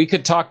we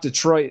could talk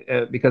Detroit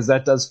because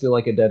that does feel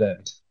like a dead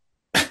end.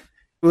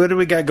 What do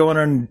we got going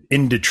on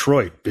in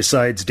Detroit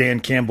besides Dan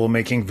Campbell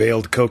making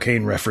veiled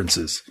cocaine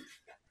references?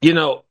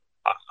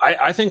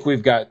 I think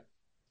we've got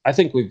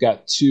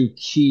 2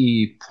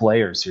 key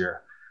players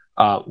here.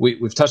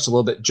 We've touched a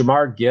little bit.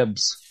 Jahmyr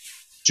Gibbs,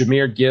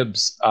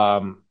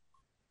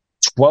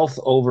 12th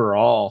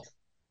overall,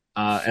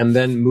 and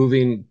then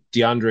moving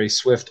DeAndre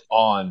Swift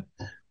on.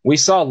 We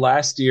saw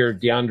last year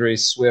DeAndre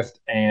Swift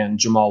and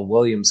Jamal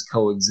Williams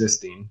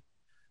coexisting.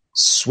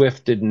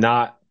 Swift did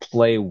not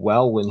play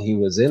well when he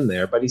was in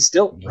there, but he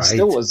still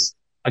was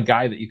a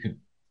guy that you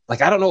could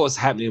I don't know what was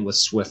happening with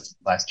Swift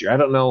last year. I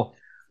don't know.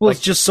 Well,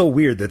 it's just so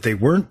weird that they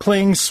weren't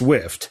playing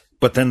Swift,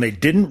 but then they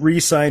didn't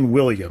re-sign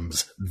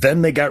Williams.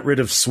 Then they got rid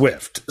of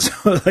Swift.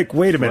 So,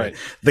 wait a minute. Right.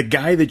 The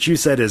guy that you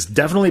said is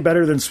definitely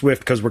better than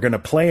Swift because we're going to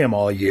play him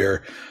all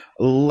year.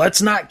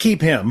 Let's not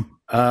keep him.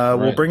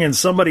 We'll bring in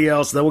somebody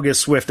else. Then we'll get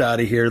Swift out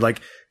of here.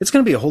 It's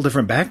going to be a whole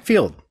different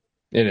backfield.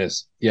 It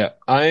is. Yeah.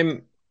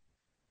 I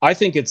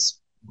think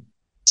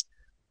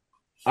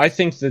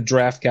the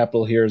draft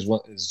capital here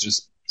is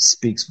just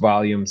speaks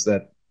volumes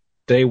that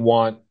they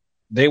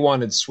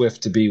wanted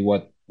Swift to be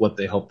what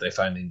they hope they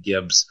find in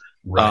Gibbs.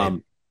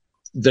 Right.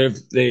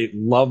 They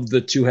love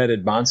the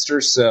 2-headed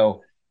monster.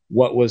 So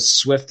what was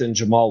Swift and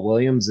Jamal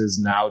Williams is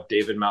now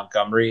David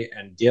Montgomery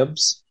and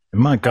Gibbs.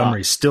 And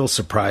Montgomery's still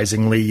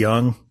surprisingly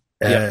young.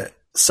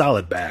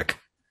 Solid back.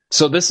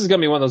 So this is going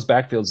to be one of those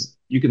backfields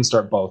you can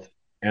start both,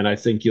 and I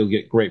think you'll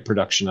get great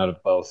production out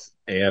of both.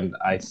 And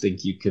I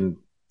think you can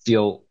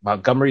feel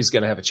Montgomery's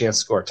going to have a chance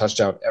to score a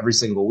touchdown every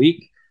single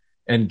week,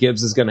 and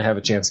Gibbs is going to have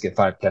a chance to get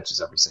 5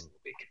 catches every single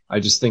week. I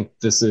just think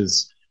this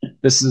is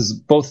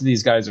both of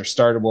these guys are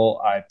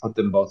startable. I put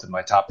them both in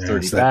my top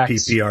 30 it's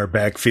backs. That PPR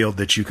backfield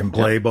that you can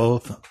play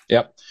both.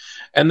 Yep.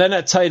 And then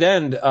at tight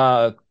end,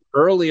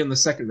 early in the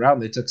second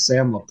round, they took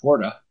Sam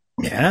Laporta.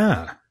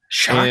 Yeah.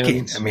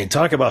 Shocking. I mean,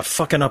 talk about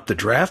fucking up the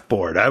draft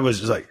board. I was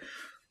just like,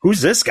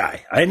 who's this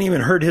guy? I hadn't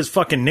even heard his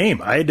fucking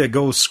name. I had to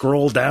go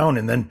scroll down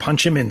and then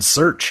punch him in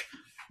search.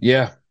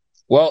 Yeah.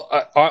 Well,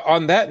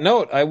 on that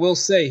note, I will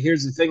say,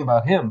 here's the thing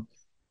about him.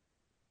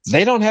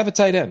 They don't have a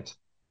tight end.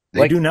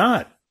 They do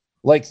not.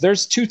 Like,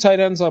 there's 2 tight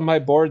ends on my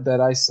board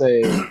that I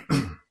say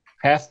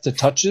path to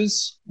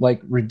touches, like,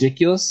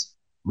 ridiculous.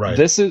 Right.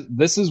 This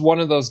is one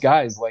of those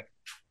guys, like,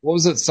 what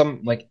was it?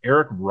 Some like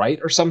Eric Wright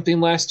or something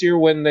last year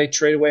when they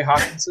traded away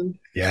Hawkinson?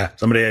 Yeah,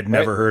 somebody I'd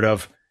never heard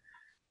of.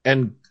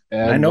 And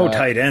I know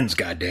tight ends,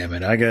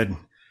 goddammit. I could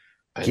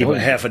keep a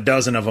half a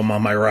dozen of them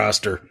on my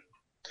roster.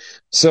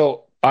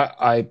 So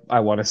I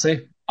want to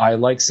say I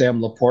like Sam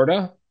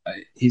Laporta.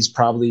 He's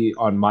probably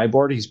on my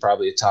board. He's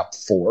probably a top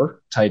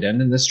 4 tight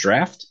end in this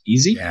draft.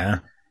 Easy. Yeah,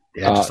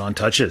 just on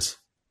touches.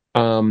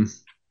 And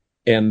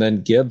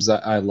then Gibbs,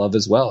 I love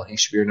as well. He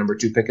should be your number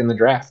 2 pick in the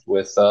draft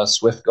with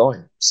Swift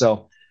going.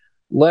 So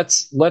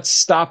let's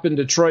stop in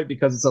Detroit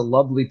because it's a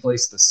lovely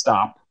place to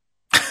stop.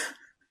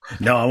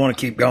 No, I want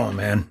to keep going,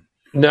 man.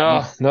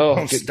 No.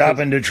 Don't stop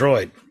in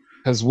Detroit.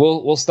 Because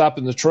we'll stop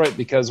in Detroit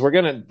because we're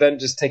gonna then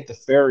just take the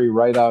ferry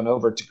right on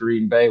over to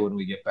Green Bay when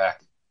we get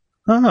back.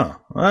 Oh,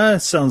 well,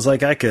 that sounds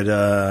like I could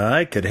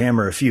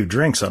hammer a few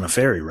drinks on a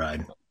ferry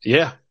ride.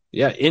 Yeah,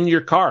 in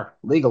your car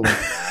legally.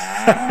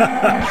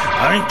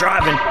 I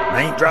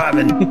ain't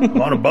driving.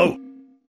 I'm on a boat.